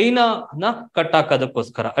ಲೈಕ್ ಚೈನಾನ ಕಟ್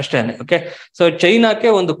ಹಾಕೋದಕ್ಕೋಸ್ಕರ ಅಷ್ಟೇನೆ. ಓಕೆ, ಸೊ ಚೈನಾಕ್ಕೆ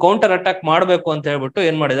ಒಂದು ಕೌಂಟರ್ ಅಟ್ಯಾಕ್ ಮಾಡ್ಬೇಕು ಅಂತ ಹೇಳ್ಬಿಟ್ಟು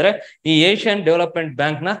ಏನ್ ಮಾಡಿದ್ದಾರೆ, ಈ ಏಷ್ಯನ್ ಡೆವಲಪ್ಮೆಂಟ್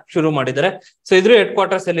ಬ್ಯಾಂಕ್ ನ ಶುರು ಮಾಡಿದ್ದಾರೆ. ಸೊ ಇದ್ರ ಹೆಡ್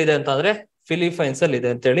ಕ್ವಾರ್ಟರ್ಸ್ ಎಲ್ಲಿದೆ ಅಂತಂದ್ರೆ ಫಿಲಿಪೈನ್ಸ್ ಅಲ್ಲಿ ಇದೆ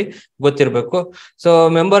ಅಂತ ಹೇಳಿ ಗೊತ್ತಿರ್ಬೇಕು. ಸೊ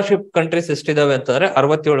ಮೆಂಬರ್ಶಿಪ್ ಕಂಟ್ರೀಸ್ ಎಷ್ಟಿದಾವೆ ಅಂತಂದ್ರೆ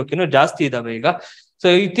 67ಕ್ಕಿಂತ ಜಾಸ್ತಿ ಇದಾವೆ ಈಗ. ಸೊ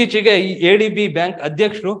ಇತ್ತೀಚೆಗೆ ಈ ADB ಬ್ಯಾಂಕ್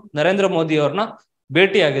ಅಧ್ಯಕ್ಷರು ನರೇಂದ್ರ ಮೋದಿ ಅವ್ರನ್ನ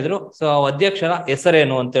ಭೇಟಿ ಆಗಿದ್ರು. ಸೊ ಅಧ್ಯಕ್ಷರ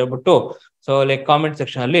ಹೆಸರೇನು ಅಂತ ಹೇಳ್ಬಿಟ್ಟು ಸೊ ಲೈಕ್ ಕಾಮೆಂಟ್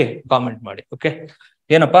ಸೆಕ್ಷನ್ ಅಲ್ಲಿ ಕಾಮೆಂಟ್ ಮಾಡಿ. ಓಕೆ,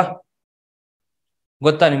 ಏನಪ್ಪಾ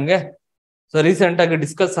ಗೊತ್ತಾ ನಿಮ್ಗೆ? ಸೊ ರೀಸೆಂಟ್ ಆಗಿ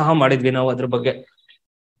ಡಿಸ್ಕಸ್ ಸಹ ಮಾಡಿದ್ವಿ ನಾವು ಅದ್ರ ಬಗ್ಗೆ.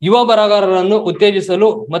 ಯುವ ಬರಹಗಾರರನ್ನು ಉತ್ತೇಜಿಸಲು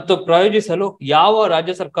ಮತ್ತು ಪ್ರಾಯೋಜಿಸಲು ಯಾವ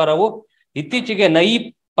ರಾಜ್ಯ ಸರ್ಕಾರವು ಇತ್ತೀಚೆಗೆ ನಯಿ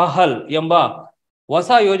ಪಹಲ್ ಎಂಬ ಹೊಸ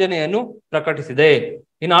ಯೋಜನೆಯನ್ನು ಪ್ರಕಟಿಸಿದೆ?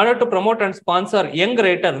 In order to promote and sponsor Young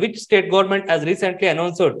writer which state government has recently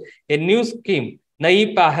announced A new scheme ನಯಿ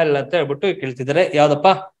Pahal ಅಂತ ಹೇಳ್ಬಿಟ್ಟು ಕೇಳ್ತಿದ್ದಾರೆ. ಯಾವ್ದಪ್ಪ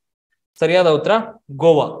ಸರಿಯಾದ ಉತ್ತರ?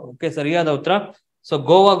 ಗೋವಾ. ಓಕೆ, ಸರಿಯಾದ ಉತ್ತರ. ಸೊ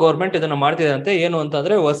ಗೋವಾ ಗೌರ್ಮೆಂಟ್ ಇದನ್ನ ಮಾಡ್ತಿದೆ. ಏನು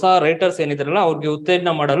ಅಂತಂದ್ರೆ ಹೊಸ ರೈಟರ್ಸ್ ಏನಿದಾರಲ್ಲ ಅವ್ರಿಗೆ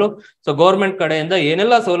ಉತ್ತೇಜನ ಮಾಡಲು ಸೊ ಗೌರ್ಮೆಂಟ್ ಕಡೆಯಿಂದ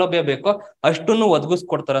ಏನೆಲ್ಲ ಸೌಲಭ್ಯ ಬೇಕೋ ಅಷ್ಟನ್ನು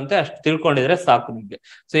ಒದಗಿಸ್ಕೊಡ್ತಾರಂತೆ. ಅಷ್ಟು ತಿಳ್ಕೊಂಡಿದ್ರೆ ಸಾಕು ನಿಮ್ಗೆ.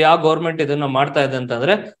 ಸೊ ಯಾವ ಗೌರ್ಮೆಂಟ್ ಇದನ್ನ ಮಾಡ್ತಾ ಇದೆ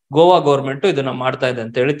ಅಂತಂದ್ರೆ ಗೋವಾ ಗೌರ್ಮೆಂಟ್ ಇದನ್ನ ಮಾಡ್ತಾ ಇದೆ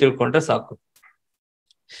ಅಂತ ಹೇಳಿ ತಿಳ್ಕೊಂಡ್ರೆ ಸಾಕು.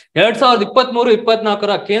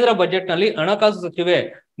 2023-24 ಕೇಂದ್ರ ಬಜೆಟ್ ನಲ್ಲಿ ಹಣಕಾಸು ಸಚಿವೆ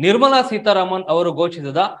ನಿರ್ಮಲಾ ಸೀತಾರಾಮನ್ ಅವರು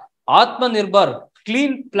ಘೋಷಿಸಿದ ಆತ್ಮ ನಿರ್ಭರ್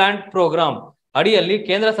ಕ್ಲೀನ್ ಪ್ಲಾಂಟ್ ಪ್ರೋಗ್ರಾಂ ಅಡಿಯಲ್ಲಿ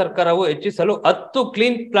ಕೇಂದ್ರ ಸರ್ಕಾರವು ಹೆಚ್ಚಿಸಲು 10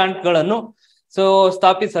 ಕ್ಲೀನ್ ಪ್ಲಾಂಟ್ ಗಳನ್ನು ಸೊ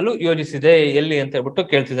ಸ್ಥಾಪಿಸಲು ಯೋಜಿಸಿದೆ. ಎಲ್ಲಿ ಅಂತ ಹೇಳ್ಬಿಟ್ಟು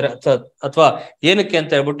ಕೇಳ್ತಿದ್ದಾರೆ, ಅಥವಾ ಏನಕ್ಕೆ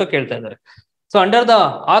ಅಂತ ಹೇಳ್ಬಿಟ್ಟು ಕೇಳ್ತಾ ಇದ್ದಾರೆ. ಸೊ ಅಂಡರ್ ದ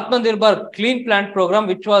ಆತ್ಮ Nirbhar clean plant program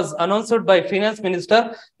which was announced by finance minister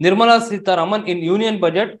Nirmala Sitharaman in union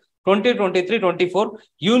budget 2023-24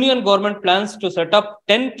 union government plants to set up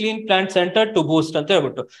 10 clean plant centre to ಬೂಸ್ಟ್ ಅಂತ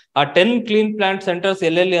ಹೇಳ್ಬಿಟ್ಟು. ಆ 10 ಕ್ಲೀನ್ ಪ್ಲಾಂಟ್ ಸೆಂಟರ್ಸ್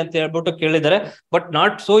ಎಲ್ಲೆಲ್ಲಿ ಅಂತ ಹೇಳ್ಬಿಟ್ಟು ಕೇಳಿದ್ದಾರೆ, ಬಟ್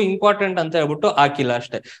ನಾಟ್ ಸೋ ಇಂಪಾರ್ಟೆಂಟ್ ಅಂತ ಹೇಳ್ಬಿಟ್ಟು ಹಾಕಿಲ್ಲ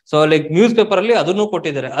ಅಷ್ಟೇ. ಸೊ ಲೈಕ್ ನ್ಯೂಸ್ ಪೇಪರ್ ಅಲ್ಲಿ ಅದನ್ನು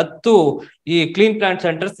ಕೊಟ್ಟಿದ್ದಾರೆ, 10 ಈ ಕ್ಲೀನ್ ಪ್ಲಾಂಟ್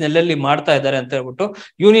ಸೆಂಟರ್ಸ್ ಎಲ್ಲೆಲ್ಲಿ ಮಾಡ್ತಾ ಇದ್ದಾರೆ ಅಂತ ಹೇಳ್ಬಿಟ್ಟು.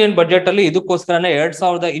 ಯೂನಿಯನ್ ಬಜೆಟ್ ಅಲ್ಲಿ ಇದಕ್ಕೋಸ್ಕರನೇ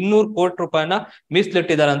 2200 ಕೋಟಿ ರೂಪಾಯಿನ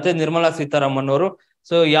ಮೀಸಲಿಟ್ಟಿದ್ದಾರಂತೆ ನಿರ್ಮಲಾ ಸೀತಾರಾಮನ್ ಅವರು.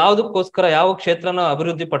 ಸೊ ಯಾವ್ದಕ್ಕೋಸ್ಕರ, ಯಾವ ಕ್ಷೇತ್ರನ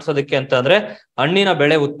ಅಭಿವೃದ್ಧಿ ಪಡಿಸೋದಕ್ಕೆ ಅಂತ ಅಂದ್ರೆ ಹಣ್ಣಿನ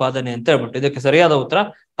ಬೆಳೆ ಉತ್ಪಾದನೆ ಅಂತ ಹೇಳ್ಬಿಟ್ಟು. ಇದಕ್ಕೆ ಸರಿಯಾದ ಉತ್ತರ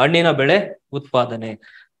ಹಣ್ಣಿನ ಬೆಳೆ ಉತ್ಪಾದನೆ.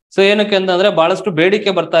 ಸೊ ಏನಕ್ಕೆ ಅಂತಂದ್ರೆ ಬಹಳಷ್ಟು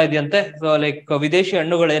ಬೇಡಿಕೆ ಬರ್ತಾ ಇದೆಯಂತೆ. ಸೊ ಲೈಕ್ ವಿದೇಶಿ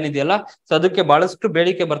ಹಣ್ಣುಗಳು ಏನಿದೆಯಲ್ಲ, ಸೊ ಅದಕ್ಕೆ ಬಹಳಷ್ಟು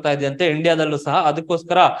ಬೇಡಿಕೆ ಬರ್ತಾ ಇದೆಯಂತೆ ಇಂಡಿಯಾದಲ್ಲೂ ಸಹ.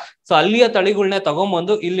 ಅದಕ್ಕೋಸ್ಕರ ಸೊ ಅಲ್ಲಿಯ ತಳಿಗಳನ್ನೇ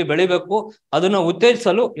ತಗೊಂಡ್ಬಂದು ಇಲ್ಲಿ ಬೆಳಿಬೇಕು, ಅದನ್ನ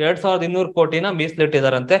ಉತ್ತೇಜಿಸಲು 2200 ಕೋಟಿನ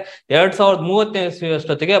ಮೀಸಲಿಟ್ಟಿದಾರಂತೆ. 2030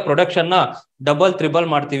 ಅಷ್ಟೊತ್ತಿಗೆ ಪ್ರೊಡಕ್ಷನ್ ನ ಡಬಲ್ ತ್ರಿಬಲ್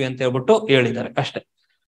ಮಾಡ್ತೀವಿ ಅಂತ ಹೇಳ್ಬಿಟ್ಟು ಹೇಳಿದ್ದಾರೆ ಅಷ್ಟೇ.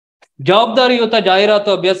 ಜವಾಬ್ದಾರಿಯುತ ಜಾಹೀರಾತು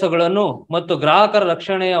ಅಭ್ಯಾಸಗಳನ್ನು ಮತ್ತು ಗ್ರಾಹಕರ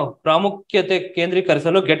ರಕ್ಷಣೆಯ ಪ್ರಾಮುಖ್ಯತೆ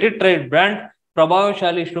ಕೇಂದ್ರೀಕರಿಸಲು ಗೆಟ್ ಇಟ್ ರೈಟ್ ಬ್ರ್ಯಾಂಡ್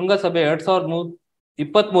ಪ್ರಭಾವಶಾಲಿ ಶೃಂಗಸಭೆ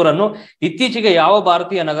 2023 ಇತ್ತೀಚೆಗೆ ಯಾವ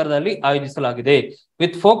ಭಾರತೀಯ ನಗರದಲ್ಲಿ ಆಯೋಜಿಸಲಾಗಿದೆ?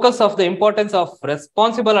 With focus of the importance of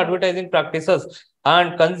responsible advertising practices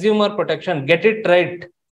and consumer protection get it right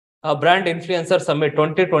brand influencer summit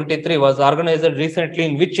 2023 was organised recently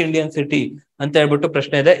in which Indian city ಅಂತ ಹೇಳ್ಬಿಟ್ಟು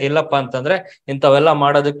ಪ್ರಶ್ನೆ ಇದೆ. ಎಲ್ಲಪ್ಪ ಅಂತಂದ್ರೆ ಇಂಥವೆಲ್ಲ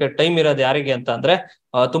ಮಾಡೋದಕ್ಕೆ ಟೈಮ್ ಇರೋದು ಯಾರಿಗೆ ಅಂತ ಅಂದ್ರೆ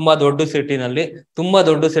ತುಂಬಾ ದೊಡ್ಡ ಸಿಟಿನಲ್ಲಿ. ತುಂಬಾ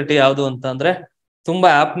ದೊಡ್ಡ ಸಿಟಿ ಯಾವ್ದು ಅಂತಂದ್ರೆ, ತುಂಬಾ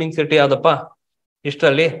ಹ್ಯಾಪ್ನಿಂಗ್ ಸಿಟಿ ಯಾವ್ದಪ್ಪ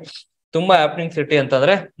ಇಷ್ಟರಲ್ಲಿ? ತುಂಬಾ ಹ್ಯಾಪ್ನಿಂಗ್ ಸಿಟಿ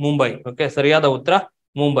ಅಂತಂದ್ರೆ ಮುಂಬೈ. ಓಕೆ, ಸರಿಯಾದ ಉತ್ತರ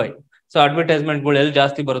ಮುಂಬೈ. ಸೊ ಅಡ್ವರ್ಟೈಸ್ಮೆಂಟ್ಗಳು ಎಲ್ಲಿ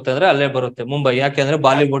ಜಾಸ್ತಿ ಬರುತ್ತೆ ಅಂದ್ರೆ ಅಲ್ಲೇ ಬರುತ್ತೆ, ಮುಂಬೈ. ಯಾಕೆಂದ್ರೆ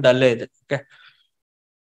ಬಾಲಿವುಡ್ ಅಲ್ಲೇ ಇದೆ. ಓಕೆ,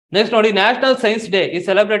 ನೆಕ್ಸ್ಟ್ ನೋಡಿ, national science day is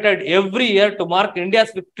celebrated every year to mark India's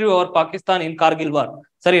victory over Pakistan in Kargil war.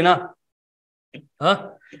 ಸರಿನಾ?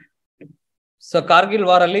 ಸೊ ಕಾರ್ಗಿಲ್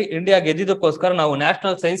ವಾರ್ ಅಲ್ಲಿ ಇಂಡಿಯಾ ಗೆದ್ದಿದ್ದಕ್ಕೋಸ್ಕರ ನಾವು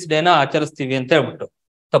ನ್ಯಾಷನಲ್ ಸೈನ್ಸ್ ಡೇನ ಆಚರಿಸ್ತೀವಿ ಅಂತ ಹೇಳ್ಬಿಟ್ಟು.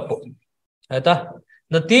 ತಪ್ಪು ಆಯ್ತಾ?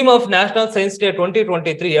 The theme of national science day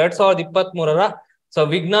 2023 2023 so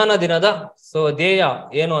ವಿಜ್ಞಾನ ದಿನದ ಸೊ ಧ್ಯೇಯ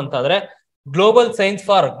ಏನು ಅಂತಂದ್ರೆ global science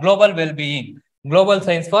for global well being. Global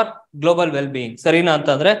science for global well being. ಸರಿನಾ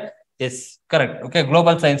ಅಂತಂದ್ರೆ S, correct. Okay,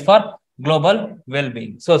 global science for global well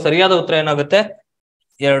being. So ಸರಿಯಾದ ಉತ್ತರ ಏನಾಗುತ್ತೆ?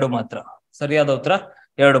 2 ಮಾತ್ರ. ಸರಿಯಾದ ಉತ್ತರ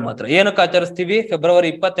 2 ಮಾತ್ರ. ಏನಕ್ಕೆ ಆಚರಿಸ್ತೀವಿ? ಫೆಬ್ರವರಿ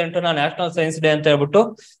 28 ನ್ಯಾಷನಲ್ ಸೈನ್ಸ್ ಡೇ ಅಂತ ಹೇಳ್ಬಿಟ್ಟು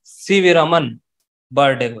CV ರಾಮನ್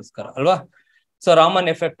ಬರ್ಡೇಗೋಸ್ಕರ ಅಲ್ವಾ? ಸೊ ರಾಮನ್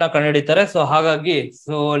ಎಫೆಕ್ಟ್ ನ ಕಂಡುಹಿಡಿತಾರೆ. ಸೊ ಹಾಗಾಗಿ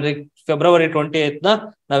ಸೊ ಫೆಬ್ರವರಿ 28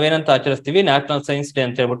 ನಾವೇನಂತ ಆಚರಿಸ್ತೀವಿ? ನ್ಯಾಷನಲ್ ಸೈನ್ಸ್ ಡೇ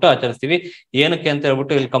ಅಂತ ಹೇಳ್ಬಿಟ್ಟು ಆಚರಿಸ್ತೀವಿ. ಏನಕ್ಕೆ ಅಂತ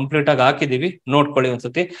ಹೇಳ್ಬಿಟ್ಟು ಇಲ್ಲಿ ಕಂಪ್ಲೀಟ್ ಆಗಿ ಹಾಕಿದೀವಿ, ನೋಡ್ಕೊಳ್ಳಿ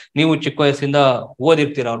ಒಂದ್ಸತಿ. ನೀವು ಚಿಕ್ಕ ವಯಸ್ಸಿಂದ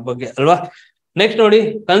ಓದಿರ್ತೀರ ಅವ್ರ ಬಗ್ಗೆ ಅಲ್ವಾ? ನೆಕ್ಸ್ಟ್ ನೋಡಿ,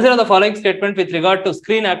 consider the following statement with regard to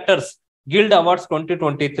screen actors guild awards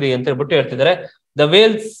 2023 ಅಂತ ಹೇಳ್ಬಿಟ್ಟು ಹೇಳ್ತಿದ್ದಾರೆ. The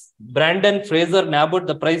Wales Brandon Fraser ನ್ಯಾಬುಡ್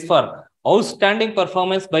the price for outstanding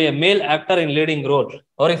performance by A mail actor in leading roll.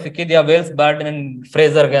 ಅವ್ರಿಗೆ ಸಿಕ್ಕಿದ್ಯಾ ವೇಲ್ಸ್ ಬ್ಯಾರ್ಡ್ ಅಂಡ್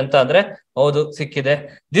ಫ್ರೇಸರ್ಗೆ ಅಂತ ಅಂದ್ರೆ ಹೌದು ಸಿಕ್ಕಿದೆ.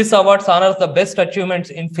 This awards honours the best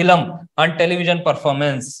achievements in film and television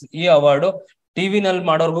performance. ಈ award ಟಿವಿನಲ್ಲಿ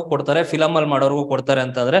ಮಾಡೋರ್ಗೂ ಕೊಡ್ತಾರೆ, ಫಿಲಂ ಅಲ್ಲಿ ಮಾಡೋರ್ಗೂ ಕೊಡ್ತಾರೆ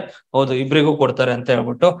ಅಂತಂದ್ರೆ ಹೌದು ಇಬ್ರಿಗೂ ಕೊಡ್ತಾರೆ ಅಂತ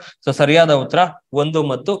ಹೇಳ್ಬಿಟ್ಟು. ಸೊ ಸರಿಯಾದ ಉತ್ತರ 1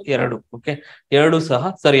 ಮತ್ತು 2. ಓಕೆ, 2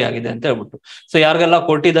 ಸಹ ಸರಿಯಾಗಿದೆ ಅಂತ ಹೇಳ್ಬಿಟ್ಟು. ಸೊ ಯಾರಿಗೆಲ್ಲ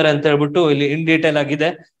ಕೊಟ್ಟಿದ್ದಾರೆ ಅಂತ ಹೇಳ್ಬಿಟ್ಟು ಇಲ್ಲಿ ಇನ್ ಡೀಟೇಲ್ ಆಗಿದೆ,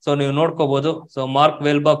 ಸೊ ನೀವು ನೋಡ್ಕೋಬಹುದು. So mark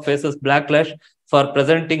ವೆಲ್ಬಾಕ್ phases block lash for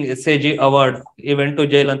presenting SAG award, ಈ ವೆಂಟ್ ಟು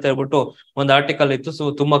ಜೈಲ್ ಅಂತ ಹೇಳ್ಬಿಟ್ಟು ಒಂದು ಆರ್ಟಿಕಲ್ ಇತ್ತು. ಸೊ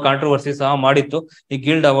ತುಂಬಾ ಕಾಂಟ್ರವರ್ಸಿ ಸಹ ಮಾಡಿತ್ತು ಈ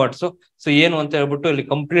ಗಿಲ್ಡ್ ಅವಾರ್ಡ್ಸ್. ಸೊ ಏನು ಅಂತ ಹೇಳ್ಬಿಟ್ಟು ಇಲ್ಲಿ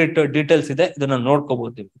ಕಂಪ್ಲೀಟ್ ಡೀಟೇಲ್ಸ್ ಇದೆ, ಇದನ್ನ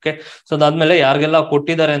ನೋಡ್ಕೋಬಹುದು ನೀವು. ಓಕೆ, ಸೊ ಅದಾದ್ಮೇಲೆ ಯಾರಿಗೆಲ್ಲ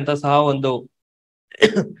ಕೊಟ್ಟಿದ್ದಾರೆ ಅಂತ ಸಹ ಒಂದು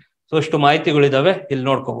ಅಷ್ಟು ಮಾಹಿತಿಗಳಿದಾವೆ, ಇಲ್ಲಿ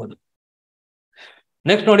ನೋಡ್ಕೋಬಹುದು.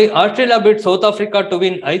 ನೆಕ್ಸ್ಟ್ ನೋಡಿ, Australia bit south Africa to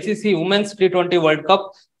win ICC women's T20 world cup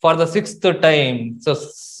for the 6th time. So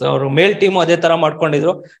ಅವರು ಮೇಲ್ ಟೀಮ್ ಅದೇ ತರ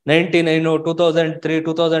ಮಾಡ್ಕೊಂಡಿದ್ರು. 99, 2003,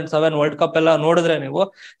 2007 ವರ್ಲ್ಡ್ ಕಪ್ ಎಲ್ಲ ನೋಡಿದ್ರೆ ನೀವು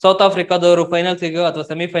ಸೌತ್ ಆಫ್ರಿಕಾದವರು ಫೈನಲ್ಸಿಗೋ ಅಥವಾ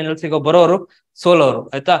ಸೆಮಿಫೈನಲ್ಸಿಗೋ ಬರೋರು, ಸೋಲೋರು.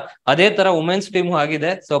 ಆಯ್ತಾ, ಅದೇ ತರ ವುಮೆನ್ಸ್ ಟೀಮ್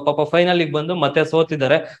ಆಗಿದೆ. ಸೊ ಪಾಪ ಫೈನಲ್ ಬಂದು ಮತ್ತೆ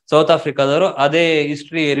ಸೋತಿದ್ದಾರೆ ಸೌತ್ ಆಫ್ರಿಕಾದವರು. ಅದೇ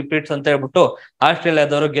ಹಿಸ್ಟ್ರಿ ರಿಪೀಟ್ಸ್ ಅಂತ ಹೇಳ್ಬಿಟ್ಟು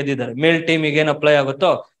ಆಸ್ಟ್ರೇಲಿಯಾದವರು ಗೆದ್ದಿದ್ದಾರೆ. ಮೇಲ್ ಟೀಮಿಗೆ ಏನ್ ಅಪ್ಲೈ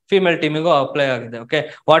ಆಗುತ್ತೋ ಫಿಮೇಲ್ ಟೀಮಿಗೂ ಅಪ್ಲೈ ಆಗಿದೆ. Okay,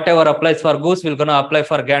 what ever applies for goose will gonna apply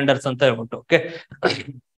for ಗ್ಯಾಂಡರ್ಸ್ ಅಂತ ಹೇಳ್ಬಿಟ್ಟು. ಓಕೆ,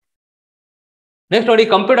 ನೆಕ್ಸ್ಟ್ ನೋಡಿ,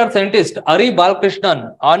 computer scientist Hari Balakrishnan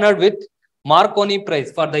honoured with Marconi price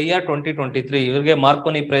for the year 2023. ಇವ್ರಿಗೆ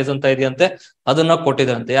ಮಾರ್ಕೋನಿ ಪ್ರೈಸ್ ಅಂತ ಇದೆಯಂತೆ, ಅದನ್ನ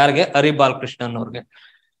ಕೊಟ್ಟಿದ್ರಂತೆ. ಯಾರಿಗೆ? ಹರಿ ಬಾಲಕೃಷ್ಣನ್ ಅವ್ರಿಗೆ.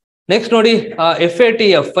 ನೆಕ್ಸ್ಟ್ ನೋಡಿ,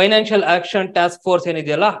 FATF financial action task force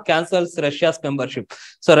ಏನಿದೆಯಲ್ಲ, cancels Russia's membership.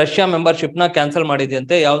 So Russia membership ನ ಕ್ಯಾನ್ಸಲ್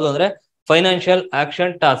ಮಾಡಿದೆಯಂತೆ. ಯಾವ್ದು ಅಂದ್ರೆ ಫೈನಾನ್ಷಿಯಲ್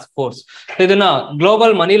ಆಕ್ಷನ್ ಟಾಸ್ಕ್ ಫೋರ್ಸ್. ಇದನ್ನ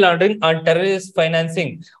global money laundering and terrorist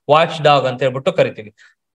financing watch dog ಅಂತ ಹೇಳ್ಬಿಟ್ಟು ಕರಿತೀವಿ.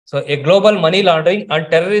 So A global money laundering and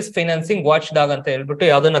terrorist financing watch dog ಅಂತ ಹೇಳ್ಬಿಟ್ಟು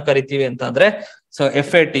ಯಾವ್ದನ್ನ ಕರಿತೀವಿ ಅಂತ ಅಂದ್ರೆ so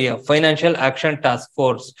FATF financial action task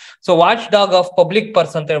force. So watch dog of public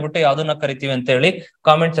purse ಅಂತ ಹೇಳ್ಬಿಟ್ಟು ಯಾವ್ದನ್ನ ಕರಿತೀವಿ ಅಂತ ಹೇಳಿ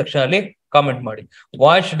ಕಾಮೆಂಟ್ ಸೆಕ್ಷನ್ ಅಲ್ಲಿ ಕಾಮೆಂಟ್ ಮಾಡಿ.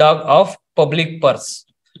 Watch dog of public purse,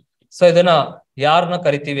 so ಇದನ್ನ ಯಾರನ್ನ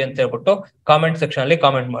ಕರಿತೀವಿ ಅಂತ ಹೇಳ್ಬಿಟ್ಟು ಕಾಮೆಂಟ್ ಸೆಕ್ಷನ್ ಅಲ್ಲಿ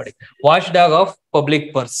ಕಾಮೆಂಟ್ ಮಾಡಿ. Watch dog of public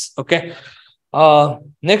purse. Okay,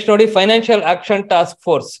 next ನೋಡಿ, ಫೈನಾನ್ಷಿಯಲ್ ಆಕ್ಷನ್ ಟಾಸ್ಕ್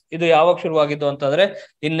ಫೋರ್ಸ್ ಇದು ಯಾವಾಗ ಶುರುವಾಗಿದ್ದು ಅಂತಂದ್ರೆ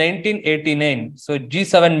ಇನ್ 1989. So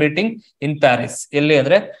G7 meeting in Paris. ಎಲ್ಲಿ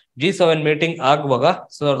ಅಂದ್ರೆ G7 ಮೀಟಿಂಗ್ ಆಗುವಾಗ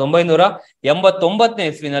 1989ನೇ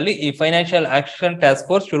ಇಸ್ವಿನಲ್ಲಿ ಈ ಫೈನಾನ್ಷಿಯಲ್ ಆಕ್ಷನ್ ಟಾಸ್ಕ್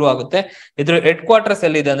ಫೋರ್ಸ್ ಶುರು ಆಗುತ್ತೆ. ಇದ್ರ ಹೆಡ್ ಕ್ವಾರ್ಟರ್ಸ್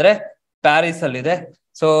ಎಲ್ಲಿದೆ ಅಂದ್ರೆ ಪ್ಯಾರಿಸ್ ಅಲ್ಲಿದೆ.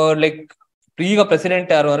 ಸೊ ಲೈಕ್ ಈಗ ಪ್ರೆಸಿಡೆಂಟ್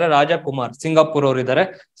ಯಾರು ಅಂದ್ರೆ ರಾಜಕುಮಾರ್, ಸಿಂಗಾಪುರ್ ಅವರು ಇದ್ದಾರೆ.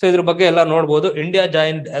 ಸೊ ಇದ್ರ ಬಗ್ಗೆ ಎಲ್ಲ ನೋಡ್ಬೋದು. India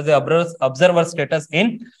joined as A observer status in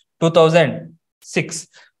 2006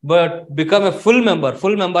 but become A full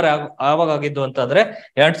member ಯಾವಾಗ ಆಗಿದ್ದು ಅಂತಂದ್ರೆ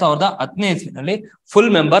 2010ನೇ ಇಸ್ವಿನಲ್ಲಿ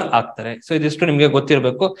ಫುಲ್ ಮೆಂಬರ್ ಆಗ್ತಾರೆ. ಸೊ ಇದಿಷ್ಟು ನಿಮ್ಗೆ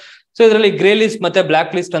ಗೊತ್ತಿರಬೇಕು. ಸೊ ಇದರಲ್ಲಿ ಗ್ರೇ ಲಿಸ್ಟ್ ಮತ್ತೆ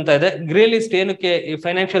ಬ್ಲಾಕ್ ಲಿಸ್ಟ್ ಅಂತ ಇದೆ. ಗ್ರೇ ಲಿಸ್ಟ್ ಏನಕ್ಕೆ ಈ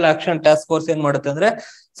ಫೈನಾನ್ಷಿಯಲ್ ಆಕ್ಷನ್ ಟಾಸ್ಕ್ ಫೋರ್ಸ್ ಏನ್ ಮಾಡುತ್ತೆ ಅಂದ್ರೆ,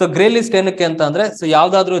 ಸೊ ಗ್ರೇ ಲಿಸ್ಟ್ ಏನಕ್ಕೆ ಅಂತ ಅಂದ್ರೆ, ಸೊ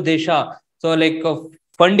ಯಾವ್ದಾದ್ರು ದೇಶ ಸೊ ಲೈಕ್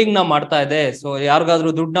ಫಂಡಿಂಗ್ ನ ಮಾಡ್ತಾ ಇದೆ, ಸೊ ಯಾರಿಗಾದ್ರೂ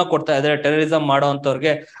ದುಡ್ಡನ್ನ ಕೊಡ್ತಾ ಇದಾರೆ ಟೆರರಿಸಂ ಮಾಡೋ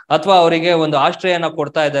ಅಂತವ್ರಿಗೆ, ಅಥವಾ ಅವರಿಗೆ ಒಂದು ಆಶ್ರಯನ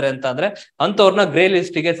ಕೊಡ್ತಾ ಇದಾರೆ ಅಂತ ಅಂದ್ರೆ ಅಂತವ್ರನ್ನ ಗ್ರೇ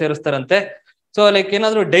ಲಿಸ್ಟ್ ಗೆ ಸೇರಿಸ್ತಾರಂತೆ. ಸೊ ಲೈಕ್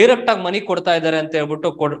ಏನಾದ್ರು ಡೈರೆಕ್ಟ್ ಆಗಿ ಮನಿ ಕೊಡ್ತಾ ಇದಾರೆ ಅಂತ ಹೇಳ್ಬಿಟ್ಟು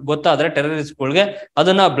ಗೊತ್ತಾದ್ರೆ ಟೆರರಿಸ್ಟ್ಗಳಿಗೆ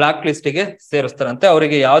ಅದನ್ನ ಬ್ಲಾಕ್ ಲಿಸ್ಟ್ ಗೆ ಸೇರಿಸ್ತಾರಂತೆ.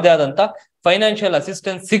 ಅವರಿಗೆ ಯಾವ್ದೇ ಆದಂತ ಫೈನಾನ್ಷಿಯಲ್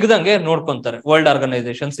ಅಸಿಸ್ಟೆನ್ಸ್ ಸಿಗದಂಗೆ ನೋಡ್ಕೊಂತಾರೆ ವರ್ಲ್ಡ್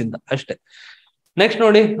ಆರ್ಗನೈಸೇಷನ್ಸ್ ಇಂದ ಅಷ್ಟೇ. ನೆಕ್ಸ್ಟ್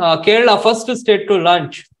ನೋಡಿ, Kerala first state to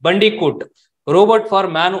launch ಬಂಡಿಕೂಟ್ robot for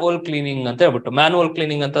manhole cleaning ಅಂತ ಹೇಳ್ಬಿಟ್ಟು. ಮ್ಯಾನ್ಹೋಲ್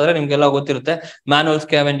ಕ್ಲೀನಿಂಗ್ ಅಂತಂದ್ರೆ ನಿಮ್ಗೆಲ್ಲ ಗೊತ್ತಿರುತ್ತೆ, ಮ್ಯಾನ್ಹೋಲ್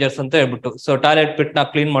ಸ್ಕ್ಯಾವೆಂಜರ್ಸ್ ಅಂತ ಹೇಳ್ಬಿಟ್ಟು. ಸೊ ಟಾಯ್ಲೆಟ್ ಪಿಟ್ ನ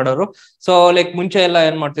ಕ್ಲೀನ್ ಮಾಡೋರು. ಸೊ ಲೈಕ್ ಮುಂಚೆ ಎಲ್ಲ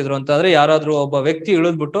ಏನ್ ಮಾಡ್ತಿದ್ರು ಅಂತಂದ್ರೆ, ಯಾರಾದ್ರೂ ಒಬ್ಬ ವ್ಯಕ್ತಿ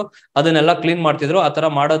ಇಳಿದ್ಬಿಟ್ಟು ಅದನ್ನೆಲ್ಲ ಕ್ಲೀನ್ ಮಾಡ್ತಿದ್ರು. ಆತರ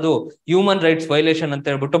ಮಾಡೋದು ಹ್ಯೂಮನ್ ರೈಟ್ಸ್ ವೈಲೇಷನ್ ಅಂತ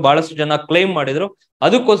ಹೇಳ್ಬಿಟ್ಟು ಬಹಳಷ್ಟು ಜನ ಕ್ಲೈಮ್ ಮಾಡಿದ್ರು.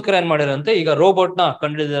 ಅದಕ್ಕೋಸ್ಕರ ಏನ್ ಮಾಡಿರಂತೆ, ಈಗ ರೋಬೋಟ್ ನ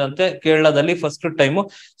ಕಂಡಿಡಿದಂತೆ ಕೇರಳದಲ್ಲಿ ಫಸ್ಟ್ ಟೈಮ್.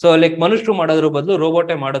 ಸೊ ಲೈಕ್ ಮನುಷ್ಯರು ಮಾಡೋದ್ರ ಬದಲು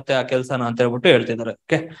ರೋಬೋಟೇ ಮಾಡುತ್ತೆ ಆ ಕೆಲಸನ ಅಂತ ಹೇಳ್ಬಿಟ್ಟು ಹೇಳ್ತಿದ್ದಾರೆ.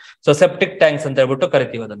 ಓಕೆ, ಸೊ ಸೆಪ್ಟಿಕ್ ಟ್ಯಾಂಕ್ಸ್ ಅಂತ ಹೇಳ್ಬಿಟ್ಟು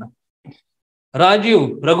ಕರಿತೀವಿ ಅದನ್ನ. Rajiv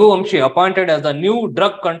Raghuvanshi appointed as the new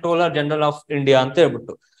drug controller general of India ಅಂತ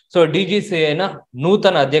ಹೇಳ್ಬಿಟ್ಟು. ಸೊ DGCA ನ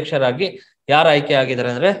ನೂತನ ಅಧ್ಯಕ್ಷರಾಗಿ ಯಾರು ಆಯ್ಕೆ ಆಗಿದ್ದಾರೆ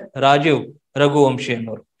ಅಂದ್ರೆ ರಾಜೀವ್ ರಘುವಂಶಿ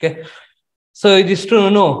ಅನ್ನೋರು. ಓಕೆ, ಸೊ ಇದಿಷ್ಟು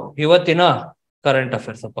ಇವತ್ತಿನ ಕರೆಂಟ್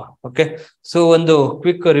ಅಫೇರ್ಸ್ ಅಪ್ಪ. ಓಕೆ, ಸೊ ಒಂದು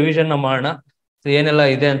ಕ್ವಿಕ್ ರಿವಿಷನ್ ಮಾಡೋಣ ಏನೆಲ್ಲ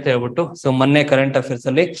ಇದೆ ಅಂತ ಹೇಳ್ಬಿಟ್ಟು. ಸೊ ಮೊನ್ನೆ ಕರೆಂಟ್ ಅಫೇರ್ಸ್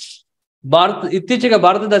ಅಲ್ಲಿ ಇತ್ತೀಚೆಗೆ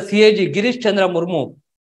ಭಾರತದ CAG ಗಿರೀಶ್ ಚಂದ್ರ ಮುರ್ಮು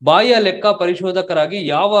ಬಾಹ್ಯ ಲೆಕ್ಕ ಪರಿಶೋಧಕರಾಗಿ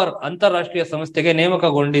ಯಾವ ಅಂತಾರಾಷ್ಟ್ರೀಯ ಸಂಸ್ಥೆಗೆ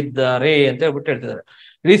ನೇಮಕಗೊಂಡಿದ್ದಾರೆ ಅಂತ ಹೇಳ್ಬಿಟ್ಟು ಹೇಳ್ತಿದ್ದಾರೆ.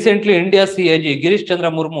 Recently India CAG Girish Chandra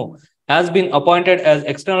Murmu has been appointed as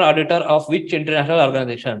external auditor of which international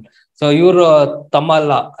organisation. So ಇವರು ತಮ್ಮ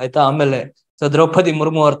ಅಲ್ಲ ಆಯ್ತಾ. ಆಮೇಲೆ ಸೊ ದ್ರೌಪದಿ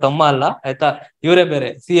ಮುರ್ಮು ಅವ್ರ ತಮ್ಮ ಅಲ್ಲ ಆಯ್ತಾ, ಇವರೇ ಬೇರೆ.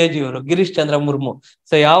 CAG ಇವರು ಗಿರೀಶ್ ಚಂದ್ರ ಮುರ್ಮು.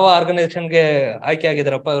 ಸೊ ಯಾವ ಆರ್ಗನೈಸೇಷನ್ಗೆ ಆಯ್ಕೆ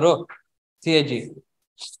ಆಗಿದಾರಪ್ಪ ಇವರು? CAG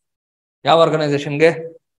ಯಾವ ಆರ್ಗನೈಸೇಷನ್ಗೆ?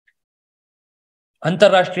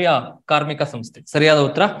 ಅಂತಾರಾಷ್ಟ್ರೀಯ ಕಾರ್ಮಿಕ ಸಂಸ್ಥೆ. ಸರಿಯಾದ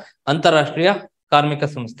ಉತ್ತರ ಅಂತಾರಾಷ್ಟ್ರೀಯ ಕಾರ್ಮಿಕ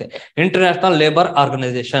ಸಂಸ್ಥೆ, international labour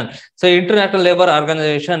organisation. So international labour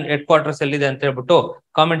organisation head quarters ಎಲ್ಲಿದೆ ಅಂತ ಹೇಳ್ಬಿಟ್ಟು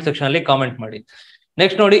ಕಾಮೆಂಟ್ ಸೆಕ್ಷನ್ ಅಲ್ಲಿ ಕಾಮೆಂಟ್ ಮಾಡಿ.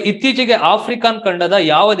 ನೆಕ್ಸ್ಟ್ ನೋಡಿ, ಇತ್ತೀಚೆಗೆ ಆಫ್ರಿಕನ್ ಖಂಡದ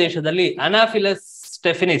ಯಾವ ದೇಶದಲ್ಲಿ ಅನಾಫಿಲಸ್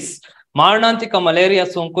ಸ್ಟೆಫಿನಿಸ್ ಮಾರಣಾಂತಿಕ ಮಲೇರಿಯಾ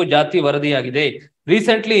ಸೋಂಕು ಜಾತಿ ವರದಿಯಾಗಿದೆ.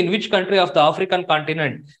 Recently in which country of the African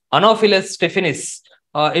continent ಅನೋಫಿಲಸ್ ಸ್ಟೆಫಿನಿಸ್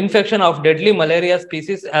infection of deadly malaria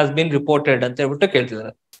species has been reported ಅಂತ ಹೇಳ್ಬಿಟ್ಟು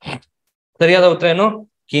ಕೇಳ್ತಿದ್ದಾರೆ. ಸರಿಯಾದ ಉತ್ತರ ಏನು?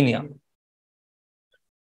 ಕೀನಿಯಾ.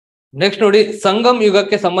 ನೆಕ್ಸ್ಟ್ ನೋಡಿ, ಸಂಗಮ್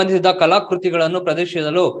ಯುಗಕ್ಕೆ ಸಂಬಂಧಿಸಿದ ಕಲಾಕೃತಿಗಳನ್ನು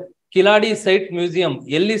ಪ್ರದರ್ಶಿಸಲು ಕಿಲಾಡಿ ಸೈಟ್ ಮ್ಯೂಸಿಯಂ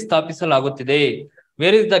ಎಲ್ಲಿ ಸ್ಥಾಪಿಸಲಾಗುತ್ತಿದೆ?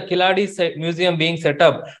 Where is the Kiladi museum being set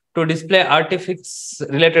up to display ಆರ್ಟಿಫಿಕ್ಸ್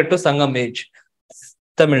related to Sangam age?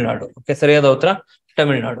 Tamil Nadu. Okay, ಸರಿಯಾದ ಉತ್ತರ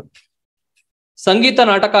ತಮಿಳುನಾಡು. ಸಂಗೀತ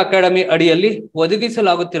ನಾಟಕ ಅಕಾಡೆಮಿ ಅಡಿಯಲ್ಲಿ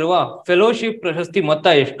ಒದಗಿಸಲಾಗುತ್ತಿರುವ ಫೆಲೋಶಿಪ್ ಪ್ರಶಸ್ತಿ ಮೊತ್ತ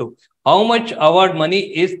ಎಷ್ಟು? How much award money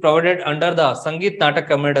is provided under the ಸಂಗೀತ್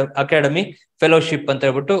ನಾಟಕ ಅಕಾಡೆಮಿ ಫೆಲೋಶಿಪ್ ಅಂತ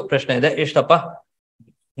ಹೇಳ್ಬಿಟ್ಟು ಪ್ರಶ್ನೆ ಇದೆ. ಎಷ್ಟಪ್ಪ?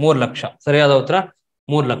 3 ಲಕ್ಷ. ಸರಿಯಾದ ಉತ್ತರ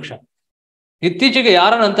 3 ಲಕ್ಷ. ಇತ್ತೀಚೆಗೆ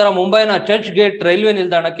ಯಾರ ನಂತರ ಮುಂಬೈನ ಚರ್ಚ್ ಗೇಟ್ ರೈಲ್ವೆ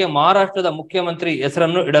ನಿಲ್ದಾಣಕ್ಕೆ ಮಹಾರಾಷ್ಟ್ರದ ಮುಖ್ಯಮಂತ್ರಿ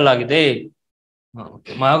ಹೆಸರನ್ನು ಇಡಲಾಗಿದೆ?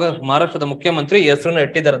 ಮಹಾರಾಷ್ಟ್ರದ ಮುಖ್ಯಮಂತ್ರಿ ಹೆಸರನ್ನು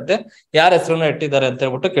ಇಟ್ಟಿದ್ದಾರಂತೆ. ಯಾರ ಹೆಸರನ್ನು ಇಟ್ಟಿದ್ದಾರೆ ಅಂತ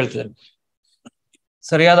ಹೇಳ್ಬಿಟ್ಟು ಕೇಳ್ತಿದ್ದಾರೆ.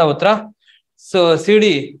 ಸರಿಯಾದ ಉತ್ತರ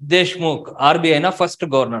ಸಿ.ಡಿ. ದೇಶ್ಮುಖ್, RBI ನ first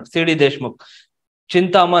governor CD. Deshmukh,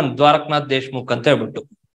 Chintaman Dwarakanath Deshmukh ಅಂತ ಹೇಳ್ಬಿಟ್ಟು.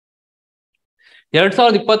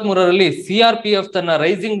 2023ರಲ್ಲಿ CRPF ತನ್ನ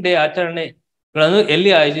ರೈಸಿಂಗ್ ಡೇ ಆಚರಣೆಗಳನ್ನು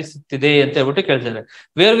ಎಲ್ಲಿ ಆಯೋಜಿಸುತ್ತಿದೆ ಅಂತ ಹೇಳ್ಬಿಟ್ಟು ಕೇಳ್ತಿದ್ದಾರೆ.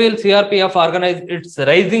 Where will CRPF organise it's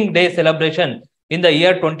rising day celebration in the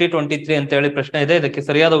year 2023 ಅಂತ ಹೇಳಿ ಪ್ರಶ್ನೆ ಇದೆ. ಇದಕ್ಕೆ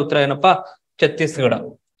ಸರಿಯಾದ ಉತ್ತರ ಏನಪ್ಪಾ? ಛತ್ತೀಸ್ಗಢ.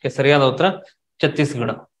 ಸರಿಯಾದ ಉತ್ತರ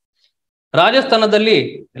ಛತ್ತೀಸ್ಗಢ. ರಾಜಸ್ಥಾನದಲ್ಲಿ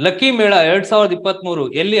ಲಕ್ಕಿ ಮೇಳ 2023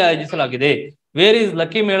 ಎಲ್ಲಿ ಆಯೋಜಿಸಲಾಗಿದೆ? ವೇರ್ ಇಸ್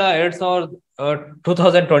ಲಕ್ಕಿ ಮೇಳ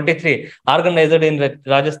 2023 ಆರ್ಗನೈಸ್ಡ್ ಇನ್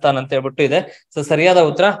ರಾಜಸ್ಥಾನ್ ಅಂತ ಹೇಳ್ಬಿಟ್ಟು ಇದೆ. ಸೊ ಸರಿಯಾದ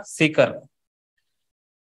ಉತ್ತರ ಸೀಕರ್.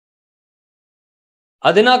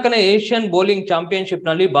 14ನೇ ಏಷ್ಯನ್ ಬೌಲಿಂಗ್ ಚಾಂಪಿಯನ್ಶಿಪ್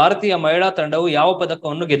ನಲ್ಲಿ ಭಾರತೀಯ ಮಹಿಳಾ ತಂಡವು ಯಾವ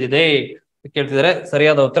ಪದಕವನ್ನು ಗೆದ್ದಿದೆ ಕೇಳ್ತಿದ್ದಾರೆ.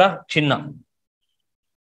 ಸರಿಯಾದ ಉತ್ತರ ಚಿನ್ನ.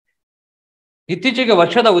 ಇತ್ತೀಚೆಗೆ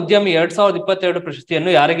ವರ್ಷದ ಉದ್ಯಮಿ 2022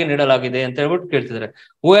 ಪ್ರಶಸ್ತಿಯನ್ನು ಯಾರಿಗೆ ನೀಡಲಾಗಿದೆ ಅಂತ ಹೇಳ್ಬಿಟ್ಟು ಕೇಳ್ತಿದ್ದಾರೆ.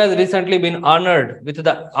 Who has recently bin honoured with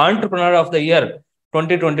the entrepreneur of the year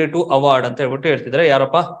 2022 award ಅಂತ ಹೇಳ್ಬಿಟ್ಟು ಹೇಳ್ತಿದ್ದಾರೆ.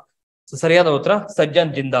 ಯಾರಪ್ಪ? ಸರಿಯಾದ ಉತ್ತರ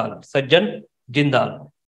ಸಜ್ಜನ್ ಜಿಂದಾಲ್. ಸಜ್ಜನ್ ಜಿಂದಾಲ್.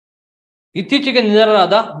 ಇತ್ತೀಚೆಗೆ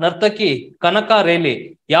ನಿಧನರಾದ ನರ್ತಕಿ ಕನಕಾ ರೇಲೆ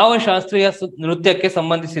ಯಾವ ಶಾಸ್ತ್ರೀಯ ನೃತ್ಯಕ್ಕೆ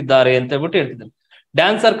ಸಂಬಂಧಿಸಿದ್ದಾರೆ ಅಂತ ಹೇಳ್ಬಿಟ್ಟು ಹೇಳ್ತಿದ್ದಾರೆ.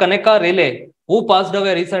 Dancer Kanaka ರೇಲೆ who passed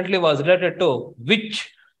away recently was related to which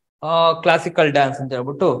classical dance ಅಂತ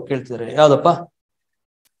ಹೇಳ್ಬಿಟ್ಟು ಕೇಳ್ತಿದ್ದಾರೆ. ಯಾವ್ದಪ್ಪ?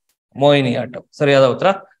 ಮೋಹಿನಿ ಆಟಂ. ಸರಿಯಾದ ಉತ್ತರ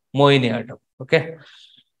ಮೋಹಿನಿ ಆಟಂ. ಓಕೆ,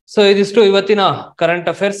 ಸೊ ಇದಿಷ್ಟು ಇವತ್ತಿನ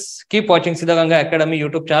current affairs. Keep watching Siddaganga academy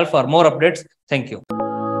YouTube channel for more updates. Thank you.